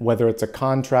 again, whether it's a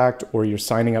contract or you're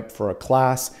signing up for a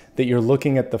class, that you're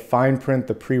looking at the fine print,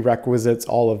 the prerequisites,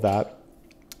 all of that,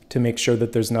 to make sure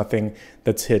that there's nothing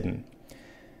that's hidden.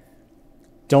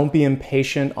 Don't be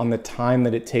impatient on the time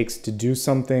that it takes to do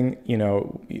something. You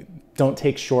know, don't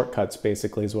take shortcuts,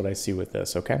 basically, is what I see with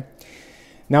this, okay?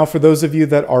 Now, for those of you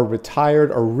that are retired,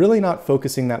 or really not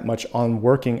focusing that much on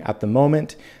working at the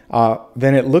moment,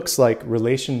 then it looks like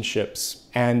relationships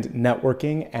and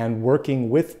networking and working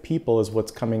with people is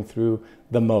what's coming through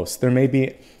the most. There may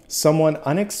be someone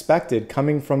unexpected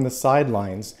coming from the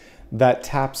sidelines that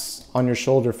taps on your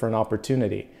shoulder for an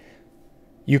opportunity.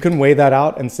 You can weigh that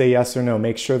out and say yes or no.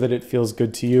 Make sure that it feels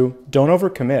good to you. Don't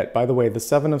overcommit. By the way, the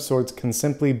Seven of Swords can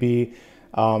simply be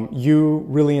you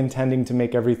really intending to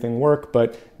make everything work,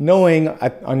 but knowing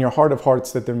on your heart of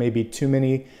hearts that there may be too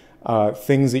many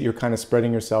things that you're kind of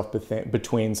spreading yourself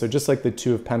between. So just like the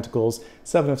Two of Pentacles,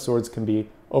 Seven of Swords can be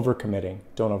overcommitting.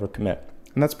 Don't overcommit.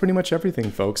 And that's pretty much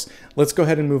everything, folks. Let's go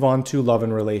ahead and move on to love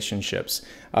and relationships.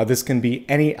 This can be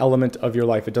any element of your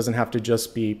life. It doesn't have to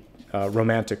just be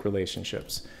romantic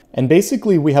relationships. And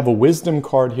basically we have a wisdom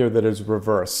card here that is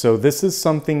reversed. So this is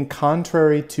something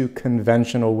contrary to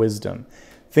conventional wisdom.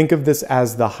 Think of this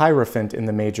as the Hierophant in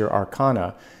the major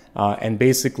arcana. And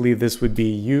basically this would be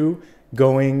you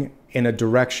going in a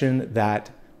direction that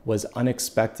was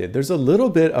unexpected. There's a little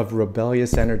bit of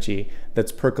rebellious energy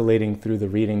that's percolating through the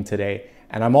reading today.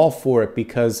 And I'm all for it,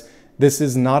 because this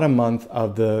is not a month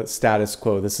of the status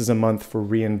quo. This is a month for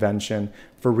reinvention,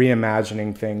 for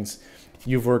reimagining things.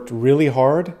 You've worked really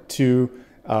hard to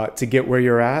get where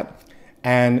you're at,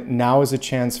 and now is a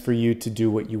chance for you to do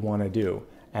what you want to do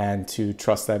and to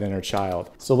trust that inner child.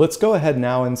 So let's go ahead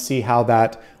now and see how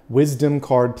that wisdom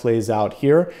card plays out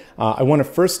here. I want to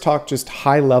first talk just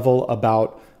high level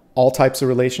about all types of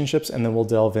relationships, and then we'll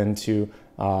delve into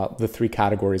the three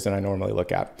categories that I normally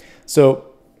look at. So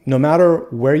no matter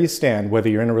where you stand, whether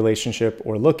you're in a relationship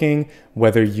or looking,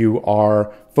 whether you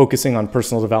are focusing on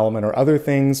personal development or other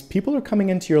things, people are coming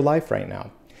into your life right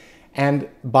now. And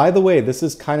by the way, this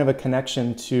is kind of a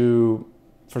connection to,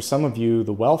 for some of you,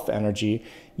 the wealth energy.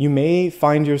 You may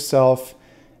find yourself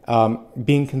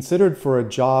being considered for a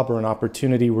job or an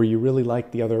opportunity where you really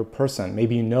like the other person.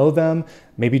 Maybe you know them,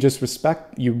 maybe just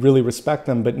you really respect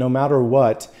them, but no matter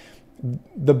what,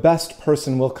 the best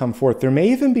person will come forth. There may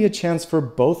even be a chance for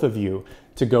both of you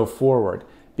to go forward,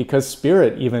 because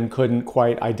Spirit even couldn't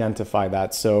quite identify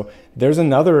that. So there's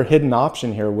another hidden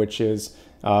option here, which is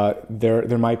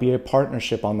there might be a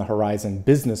partnership on the horizon,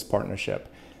 business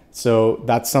partnership. So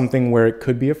that's something where it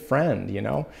could be a friend, you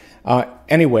know.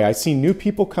 Anyway, I see new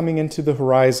people coming into the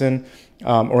horizon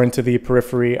or into the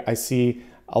periphery. I see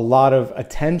a lot of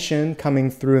attention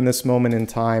coming through in this moment in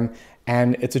time.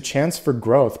 And it's a chance for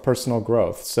growth, personal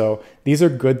growth. So these are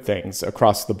good things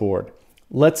across the board.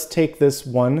 Let's take this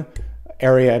one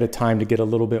area at a time to get a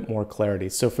little bit more clarity.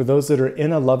 So for those that are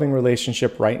in a loving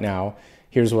relationship right now,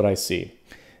 here's what I see.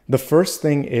 The first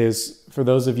thing is, for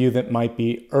those of you that might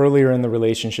be earlier in the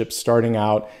relationship, starting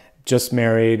out, just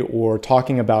married, or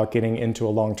talking about getting into a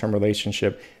long-term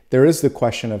relationship, there is the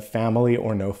question of family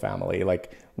or no family,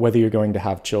 like whether you're going to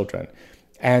have children.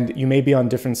 And you may be on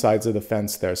different sides of the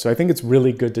fence there. So I think it's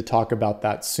really good to talk about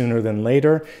that sooner than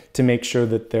later to make sure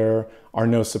that there are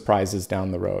no surprises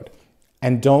down the road.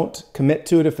 And don't commit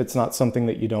to it if it's not something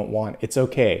that you don't want. It's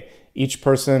okay. Each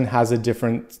person has a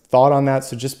different thought on that,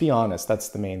 so just be honest. That's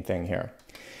the main thing here.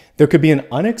 There could be an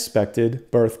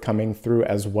unexpected birth coming through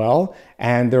as well.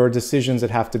 And there are decisions that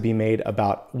have to be made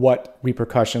about what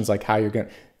repercussions, like how you're going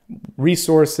to,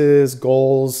 resources,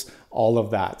 goals, all of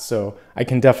that. So I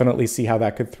can definitely see how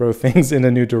that could throw things in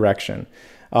a new direction.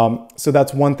 So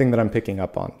that's one thing that I'm picking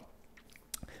up on.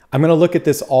 I'm going to look at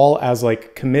this all as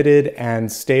like committed and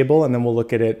stable, and then we'll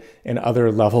look at it in other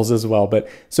levels as well. But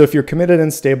so if you're committed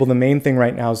and stable, the main thing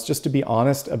right now is just to be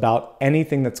honest about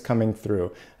anything that's coming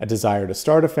through. A desire to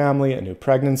start a family, a new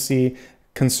pregnancy,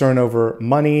 concern over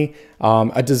money,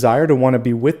 a desire to want to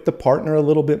be with the partner a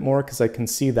little bit more, because I can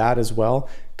see that as well.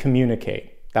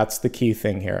 Communicate. That's the key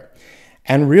thing here.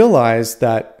 And realize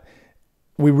that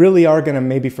we really are going to,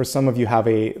 maybe for some of you, have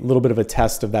a little bit of a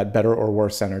test of that better or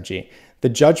worse energy. The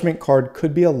Judgment card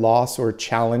could be a loss or a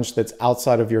challenge that's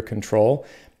outside of your control.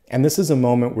 And this is a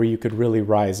moment where you could really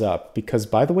rise up, because,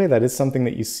 by the way, that is something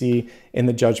that you see in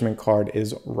the Judgment card,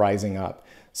 is rising up.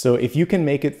 So if you can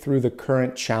make it through the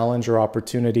current challenge or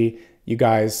opportunity, you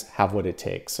guys have what it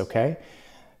takes, okay?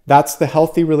 That's the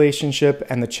healthy relationship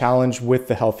and the challenge with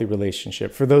the healthy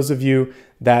relationship. For those of you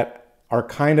that are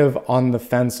kind of on the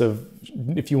fence of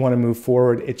if you want to move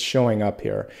forward, it's showing up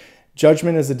here.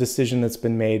 Judgment is a decision that's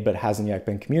been made but hasn't yet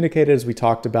been communicated, as we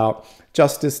talked about.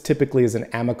 Justice typically is an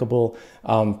amicable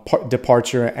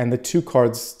departure, and the two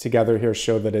cards together here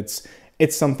show that it's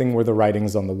something where the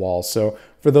writing's on the wall. So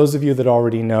for those of you that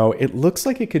already know, it looks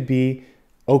like it could be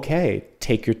okay.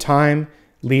 Take your time,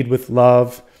 lead with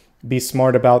love, be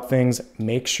smart about things,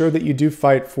 make sure that you do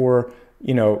fight for,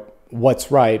 what's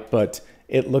right, but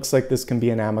it looks like this can be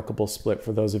an amicable split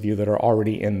for those of you that are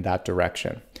already in that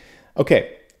direction.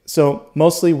 Okay. So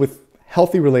mostly with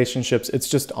healthy relationships, it's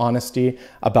just honesty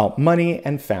about money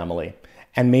and family,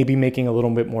 and maybe making a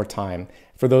little bit more time.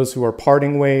 For those who are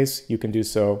parting ways, you can do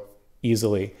so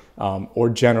easily, or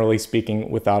generally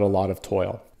speaking, without a lot of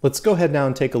toil. Let's go ahead now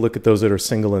and take a look at those that are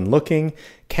single and looking.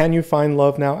 Can you find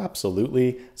love now?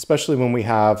 Absolutely, especially when we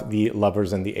have the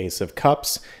Lovers and the Ace of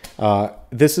Cups.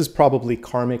 This is probably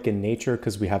karmic in nature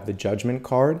because we have the Judgment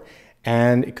card,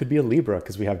 and it could be a Libra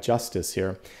because we have Justice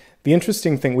here. The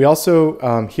interesting thing, we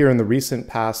also here in the recent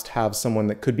past have someone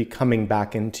that could be coming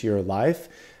back into your life.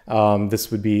 This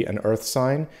would be an earth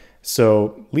sign.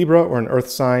 So Libra or an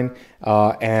earth sign,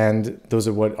 and those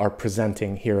are what are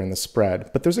presenting here in the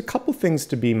spread. But there's a couple things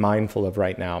to be mindful of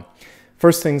right now.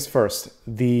 First things first,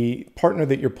 the partner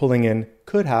that you're pulling in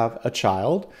could have a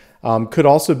child, could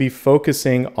also be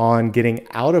focusing on getting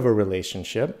out of a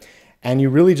relationship. And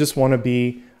you really just want to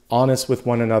be honest with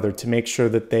one another to make sure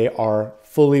that they are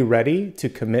fully ready to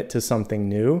commit to something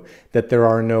new, that there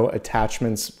are no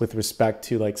attachments with respect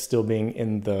to like still being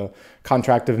in the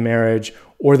contract of marriage,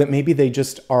 or that maybe they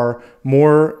just are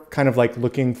more kind of like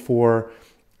looking for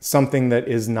something that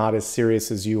is not as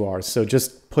serious as you are. So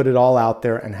just put it all out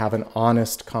there and have an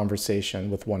honest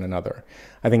conversation with one another.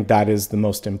 I think that is the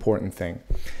most important thing.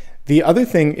 The other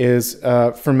thing is,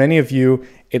 for many of you,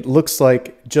 it looks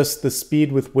like just the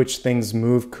speed with which things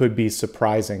move could be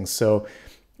surprising. So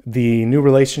the new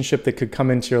relationship that could come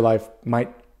into your life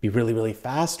might be really, really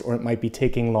fast, or it might be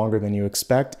taking longer than you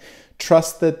expect.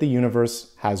 Trust that the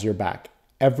universe has your back.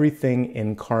 Everything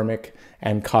in karmic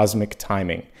and cosmic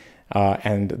timing.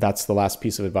 And that's the last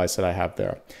piece of advice that I have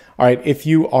there. All right, if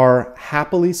you are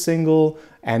happily single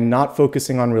and not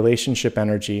focusing on relationship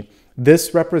energy,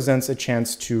 this represents a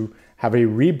chance to have a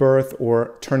rebirth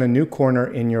or turn a new corner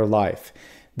in your life.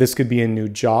 This could be a new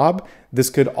job. This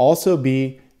could also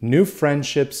be new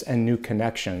friendships and new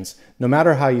connections. No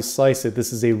matter how you slice it,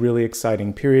 this is a really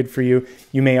exciting period for you.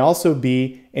 You may also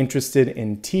be interested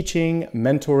in teaching,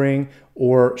 mentoring,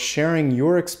 or sharing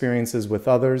your experiences with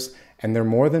others, and they're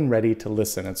more than ready to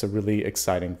listen. It's a really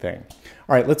exciting thing.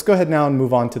 All right, let's go ahead now and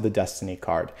move on to the Destiny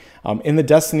card. In the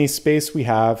Destiny space, we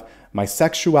have My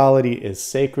Sexuality is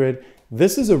Sacred.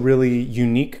 This is a really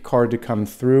unique card to come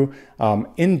through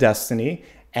in Destiny.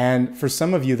 And for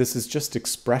some of you, this is just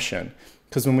expression.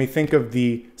 Because when we think of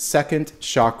the second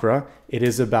chakra, it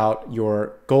is about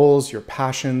your goals, your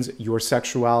passions, your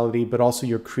sexuality, but also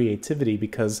your creativity,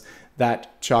 because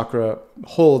that chakra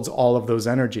holds all of those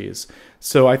energies.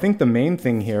 So I think the main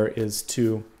thing here is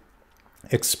to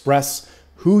express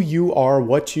who you are,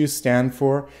 what you stand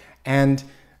for. And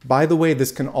by the way,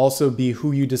 this can also be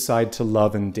who you decide to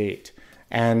love and date.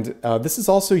 And this is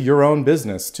also your own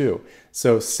business too.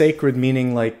 So sacred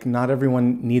meaning like not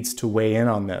everyone needs to weigh in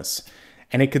on this.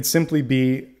 And it could simply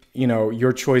be,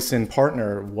 your choice in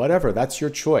partner, whatever, that's your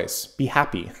choice. Be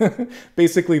happy.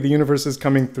 Basically, the universe is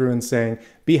coming through and saying,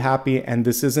 be happy. And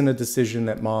this isn't a decision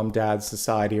that mom, dad,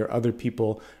 society, or other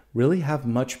people really have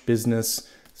much business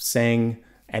saying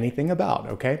anything about,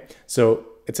 okay? So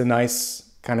it's a nice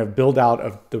kind of build out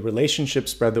of the relationship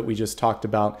spread that we just talked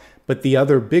about. But the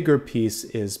other bigger piece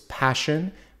is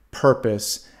passion,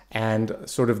 purpose, and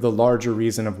sort of the larger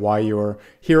reason of why you're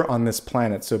here on this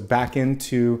planet. So back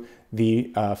into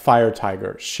the fire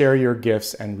tiger, share your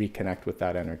gifts and reconnect with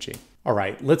that energy. All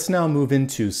right, let's now move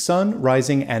into sun,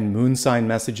 rising, and moon sign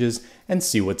messages and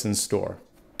see what's in store.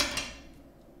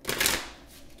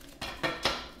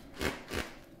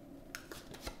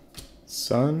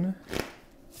 Sun,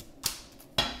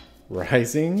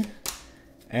 rising,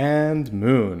 and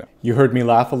moon. You heard me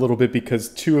laugh a little bit because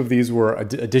two of these were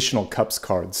additional cups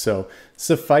cards. So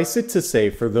suffice it to say,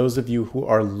 for those of you who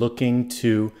are looking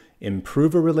to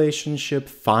improve a relationship,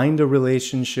 find a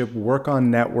relationship, work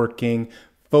on networking,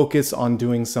 focus on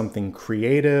doing something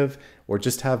creative, or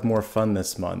just have more fun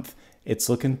this month, it's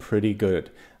looking pretty good.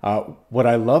 What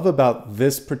I love about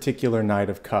this particular Knight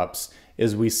of Cups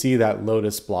is we see that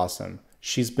lotus blossom.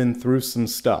 She's been through some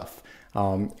stuff,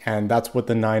 and that's what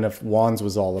the Nine of Wands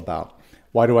was all about.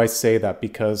 Why do I say that?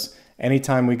 Because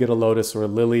anytime we get a lotus or a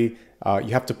lily, you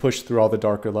have to push through all the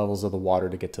darker levels of the water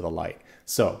to get to the light.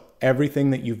 So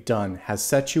everything that you've done has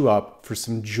set you up for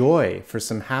some joy, for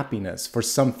some happiness, for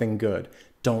something good.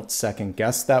 Don't second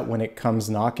guess that when it comes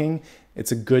knocking.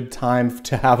 It's a good time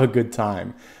to have a good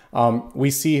time.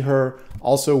 We see her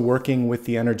also working with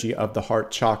the energy of the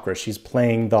heart chakra. She's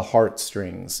playing the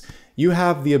heartstrings. You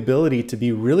have the ability to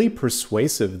be really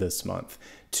persuasive this month,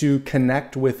 to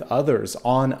connect with others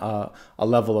on a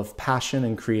level of passion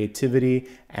and creativity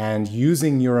and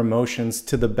using your emotions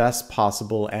to the best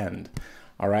possible end.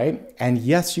 All right. And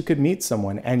yes, you could meet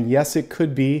someone. And yes, it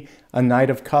could be a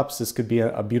Knight of Cups. This could be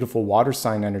a beautiful water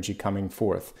sign energy coming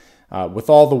forth. With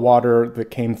all the water that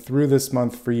came through this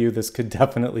month for you, this could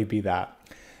definitely be that.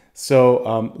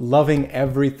 So loving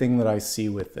everything that I see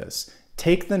with this.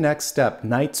 Take the next step.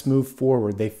 Knights move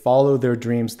forward. They follow their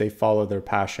dreams. They follow their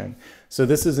passion. So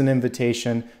this is an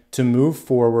invitation to move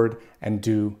forward and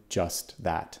do just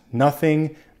that.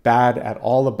 Nothing bad at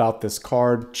all about this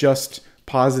card. Just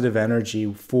positive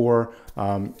energy for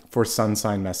sun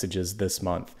sign messages this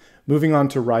month. Moving on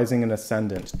to rising and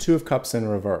ascendant. Two of Cups in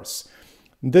reverse.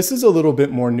 This is a little bit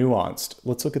more nuanced.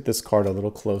 Let's look at this card a little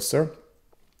closer.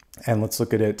 And let's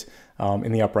look at it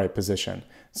in the upright position.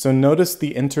 So notice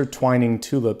the intertwining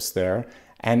tulips there,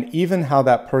 and even how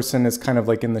that person is kind of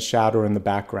like in the shadow or in the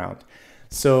background.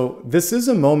 So this is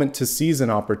a moment to seize an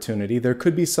opportunity. There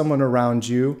could be someone around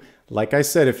you. Like I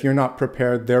said, if you're not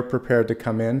prepared, they're prepared to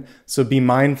come in. So be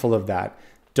mindful of that.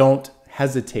 Don't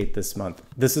hesitate this month.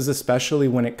 This is especially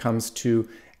when it comes to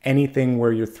anything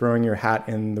where you're throwing your hat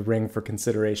in the ring for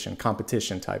consideration,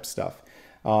 competition type stuff.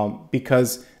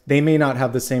 Because they may not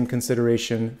have the same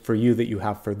consideration for you that you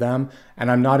have for them. And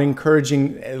I'm not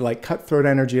encouraging like cutthroat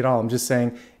energy at all. I'm just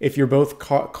saying if you're both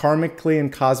karmically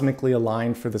and cosmically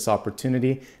aligned for this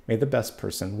opportunity, may the best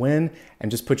person win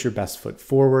and just put your best foot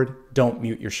forward. Don't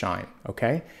mute your shine,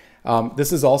 okay?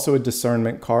 This is also a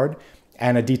discernment card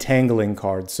and a detangling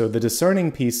card. So the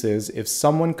discerning piece is if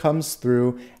someone comes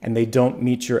through and they don't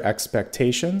meet your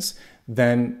expectations,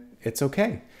 then it's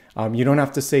okay. You don't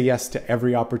have to say yes to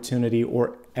every opportunity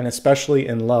and especially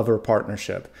in love or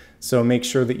partnership. So make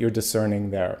sure that you're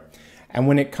discerning there. And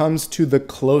when it comes to the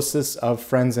closest of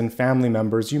friends and family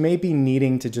members, you may be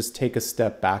needing to just take a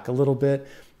step back a little bit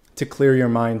to clear your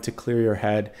mind, to clear your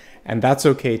head. And that's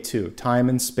okay too. Time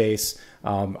and space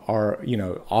are,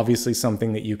 obviously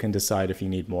something that you can decide if you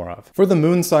need more of. For the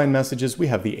moon sign messages, we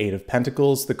have the Eight of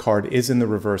Pentacles. The card is in the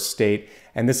reverse state.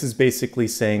 And this is basically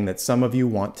saying that some of you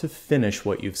want to finish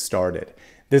what you've started.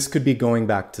 This could be going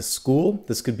back to school.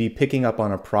 This could be picking up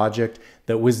on a project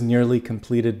that was nearly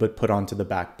completed but put onto the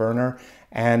back burner.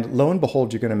 And lo and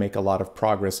behold, you're going to make a lot of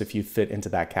progress if you fit into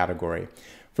that category.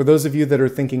 For those of you that are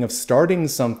thinking of starting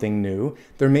something new,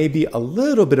 there may be a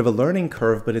little bit of a learning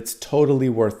curve, but it's totally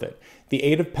worth it. The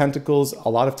Eight of Pentacles a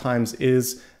lot of times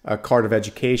is a card of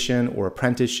education or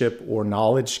apprenticeship or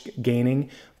knowledge gaining,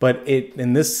 but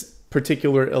in this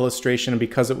particular illustration, and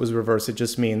because it was reversed, it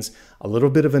just means a little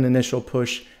bit of an initial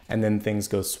push and then things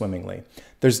go swimmingly.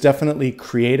 There's definitely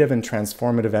creative and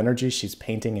transformative energy. She's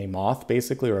painting a moth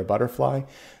basically, or a butterfly.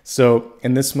 So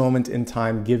in this moment in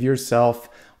time, give yourself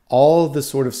all the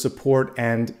sort of support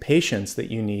and patience that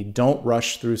you need. Don't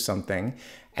rush through something.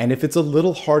 And if it's a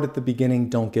little hard at the beginning,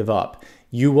 don't give up.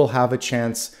 You will have a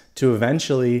chance to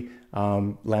eventually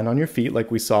land on your feet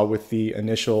like we saw with the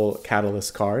initial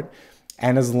catalyst card.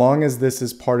 And as long as this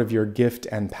is part of your gift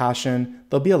and passion,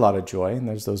 there'll be a lot of joy, and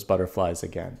there's those butterflies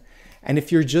again. And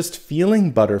if you're just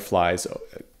feeling butterflies,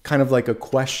 kind of like a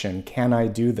question, can I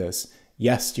do this?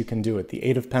 yes, you can do it. The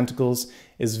Eight of Pentacles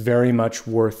is very much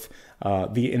worth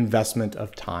the investment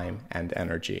of time and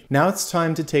energy. Now it's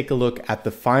time to take a look at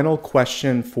the final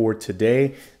question for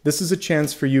today. This is a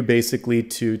chance for you basically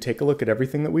to take a look at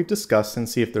everything that we've discussed and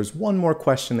see if there's one more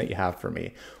question that you have for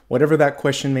me. Whatever that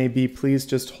question may be, please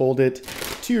just hold it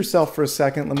to yourself for a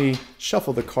second. Let me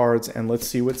shuffle the cards and let's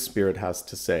see what Spirit has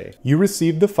to say. You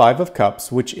received the Five of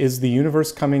Cups, which is the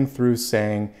universe coming through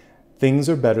saying, things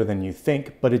are better than you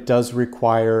think, but it does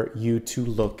require you to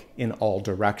look in all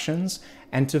directions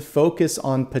and to focus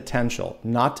on potential,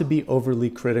 not to be overly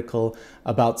critical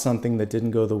about something that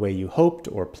didn't go the way you hoped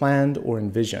or planned or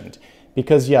envisioned.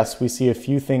 Because yes, we see a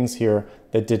few things here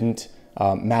that didn't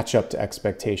match up to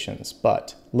expectations,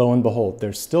 but lo and behold,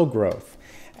 there's still growth.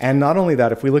 And not only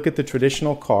that, if we look at the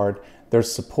traditional card,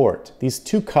 there's support. These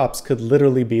two cups could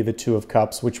literally be the Two of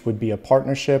Cups, which would be a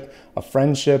partnership, a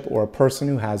friendship, or a person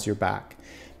who has your back.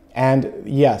 And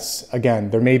yes, again,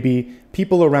 there may be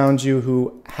people around you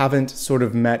who haven't sort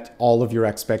of met all of your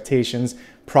expectations,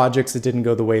 projects that didn't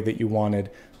go the way that you wanted.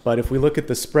 But if we look at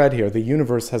the spread here, the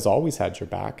universe has always had your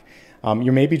back.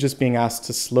 You're maybe just being asked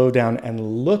to slow down and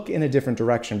look in a different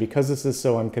direction. Because this is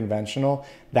so unconventional,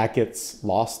 that gets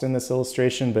lost in this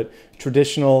illustration. But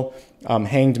traditional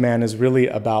Hanged Man is really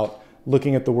about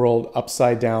looking at the world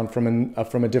upside down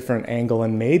from a different angle.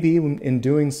 And maybe in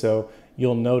doing so,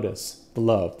 you'll notice the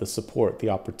love, the support, the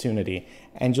opportunity,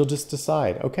 and you'll just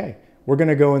decide, okay, we're going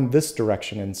to go in this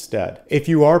direction instead. If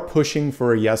you are pushing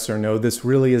for a yes or no, this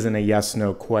really isn't a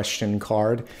yes/no question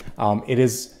card. It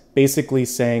is basically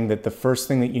saying that the first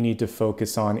thing that you need to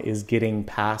focus on is getting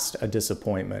past a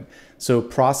disappointment. So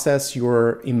process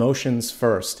your emotions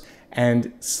first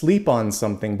and sleep on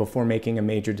something before making a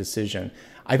major decision.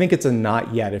 I think it's a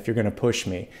not yet if you're going to push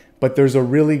me, but there's a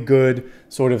really good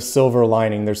sort of silver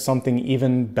lining. There's something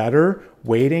even better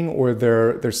waiting, or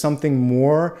there's something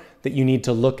more that you need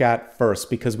to look at first,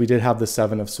 because we did have the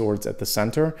Seven of Swords at the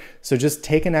center. So just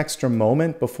take an extra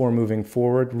moment before moving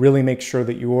forward. Really make sure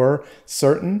that you're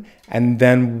certain, and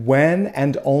then when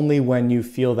and only when you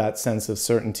feel that sense of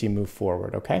certainty, move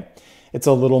forward, okay? It's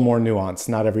a little more nuanced.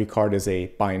 Not every card is a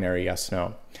binary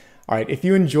yes/no. All right, if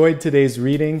you enjoyed today's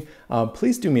reading,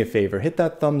 please do me a favor, hit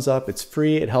that thumbs up. It's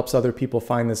free, it helps other people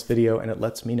find this video, and it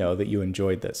lets me know that you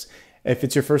enjoyed this. If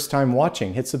it's your first time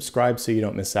watching, hit subscribe so you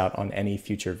don't miss out on any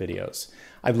future videos.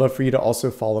 I'd love for you to also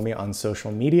follow me on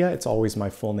social media. It's always my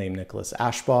full name, Nicholas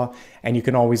Ashbaugh, and you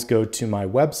can always go to my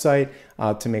website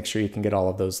to make sure you can get all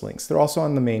of those links. They're also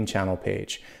on the main channel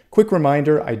page. Quick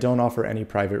reminder, I don't offer any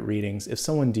private readings. If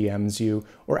someone DMs you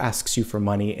or asks you for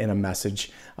money in a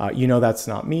message, you know that's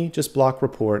not me. Just block,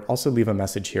 report. Also leave a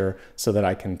message here so that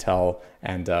I can tell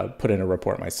and put in a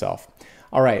report myself.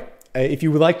 All right. If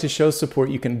you would like to show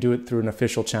support, you can do it through an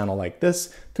official channel like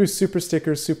this, through super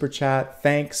stickers, super chat,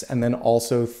 thanks, and then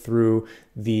also through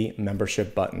the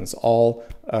membership buttons, all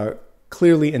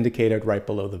clearly indicated right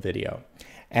below the video.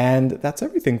 And that's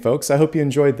everything, folks. I hope you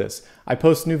enjoyed this. I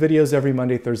post new videos every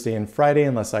Monday, Thursday, and Friday,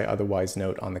 unless I otherwise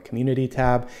note on the community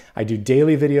tab. I do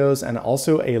daily videos and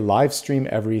also a live stream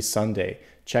every Sunday.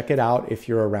 Check it out if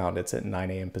you're around. It's at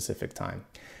 9 a.m. Pacific time.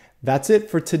 That's it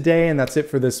for today, and that's it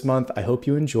for this month. I hope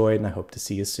you enjoyed, and I hope to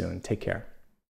see you soon. Take care.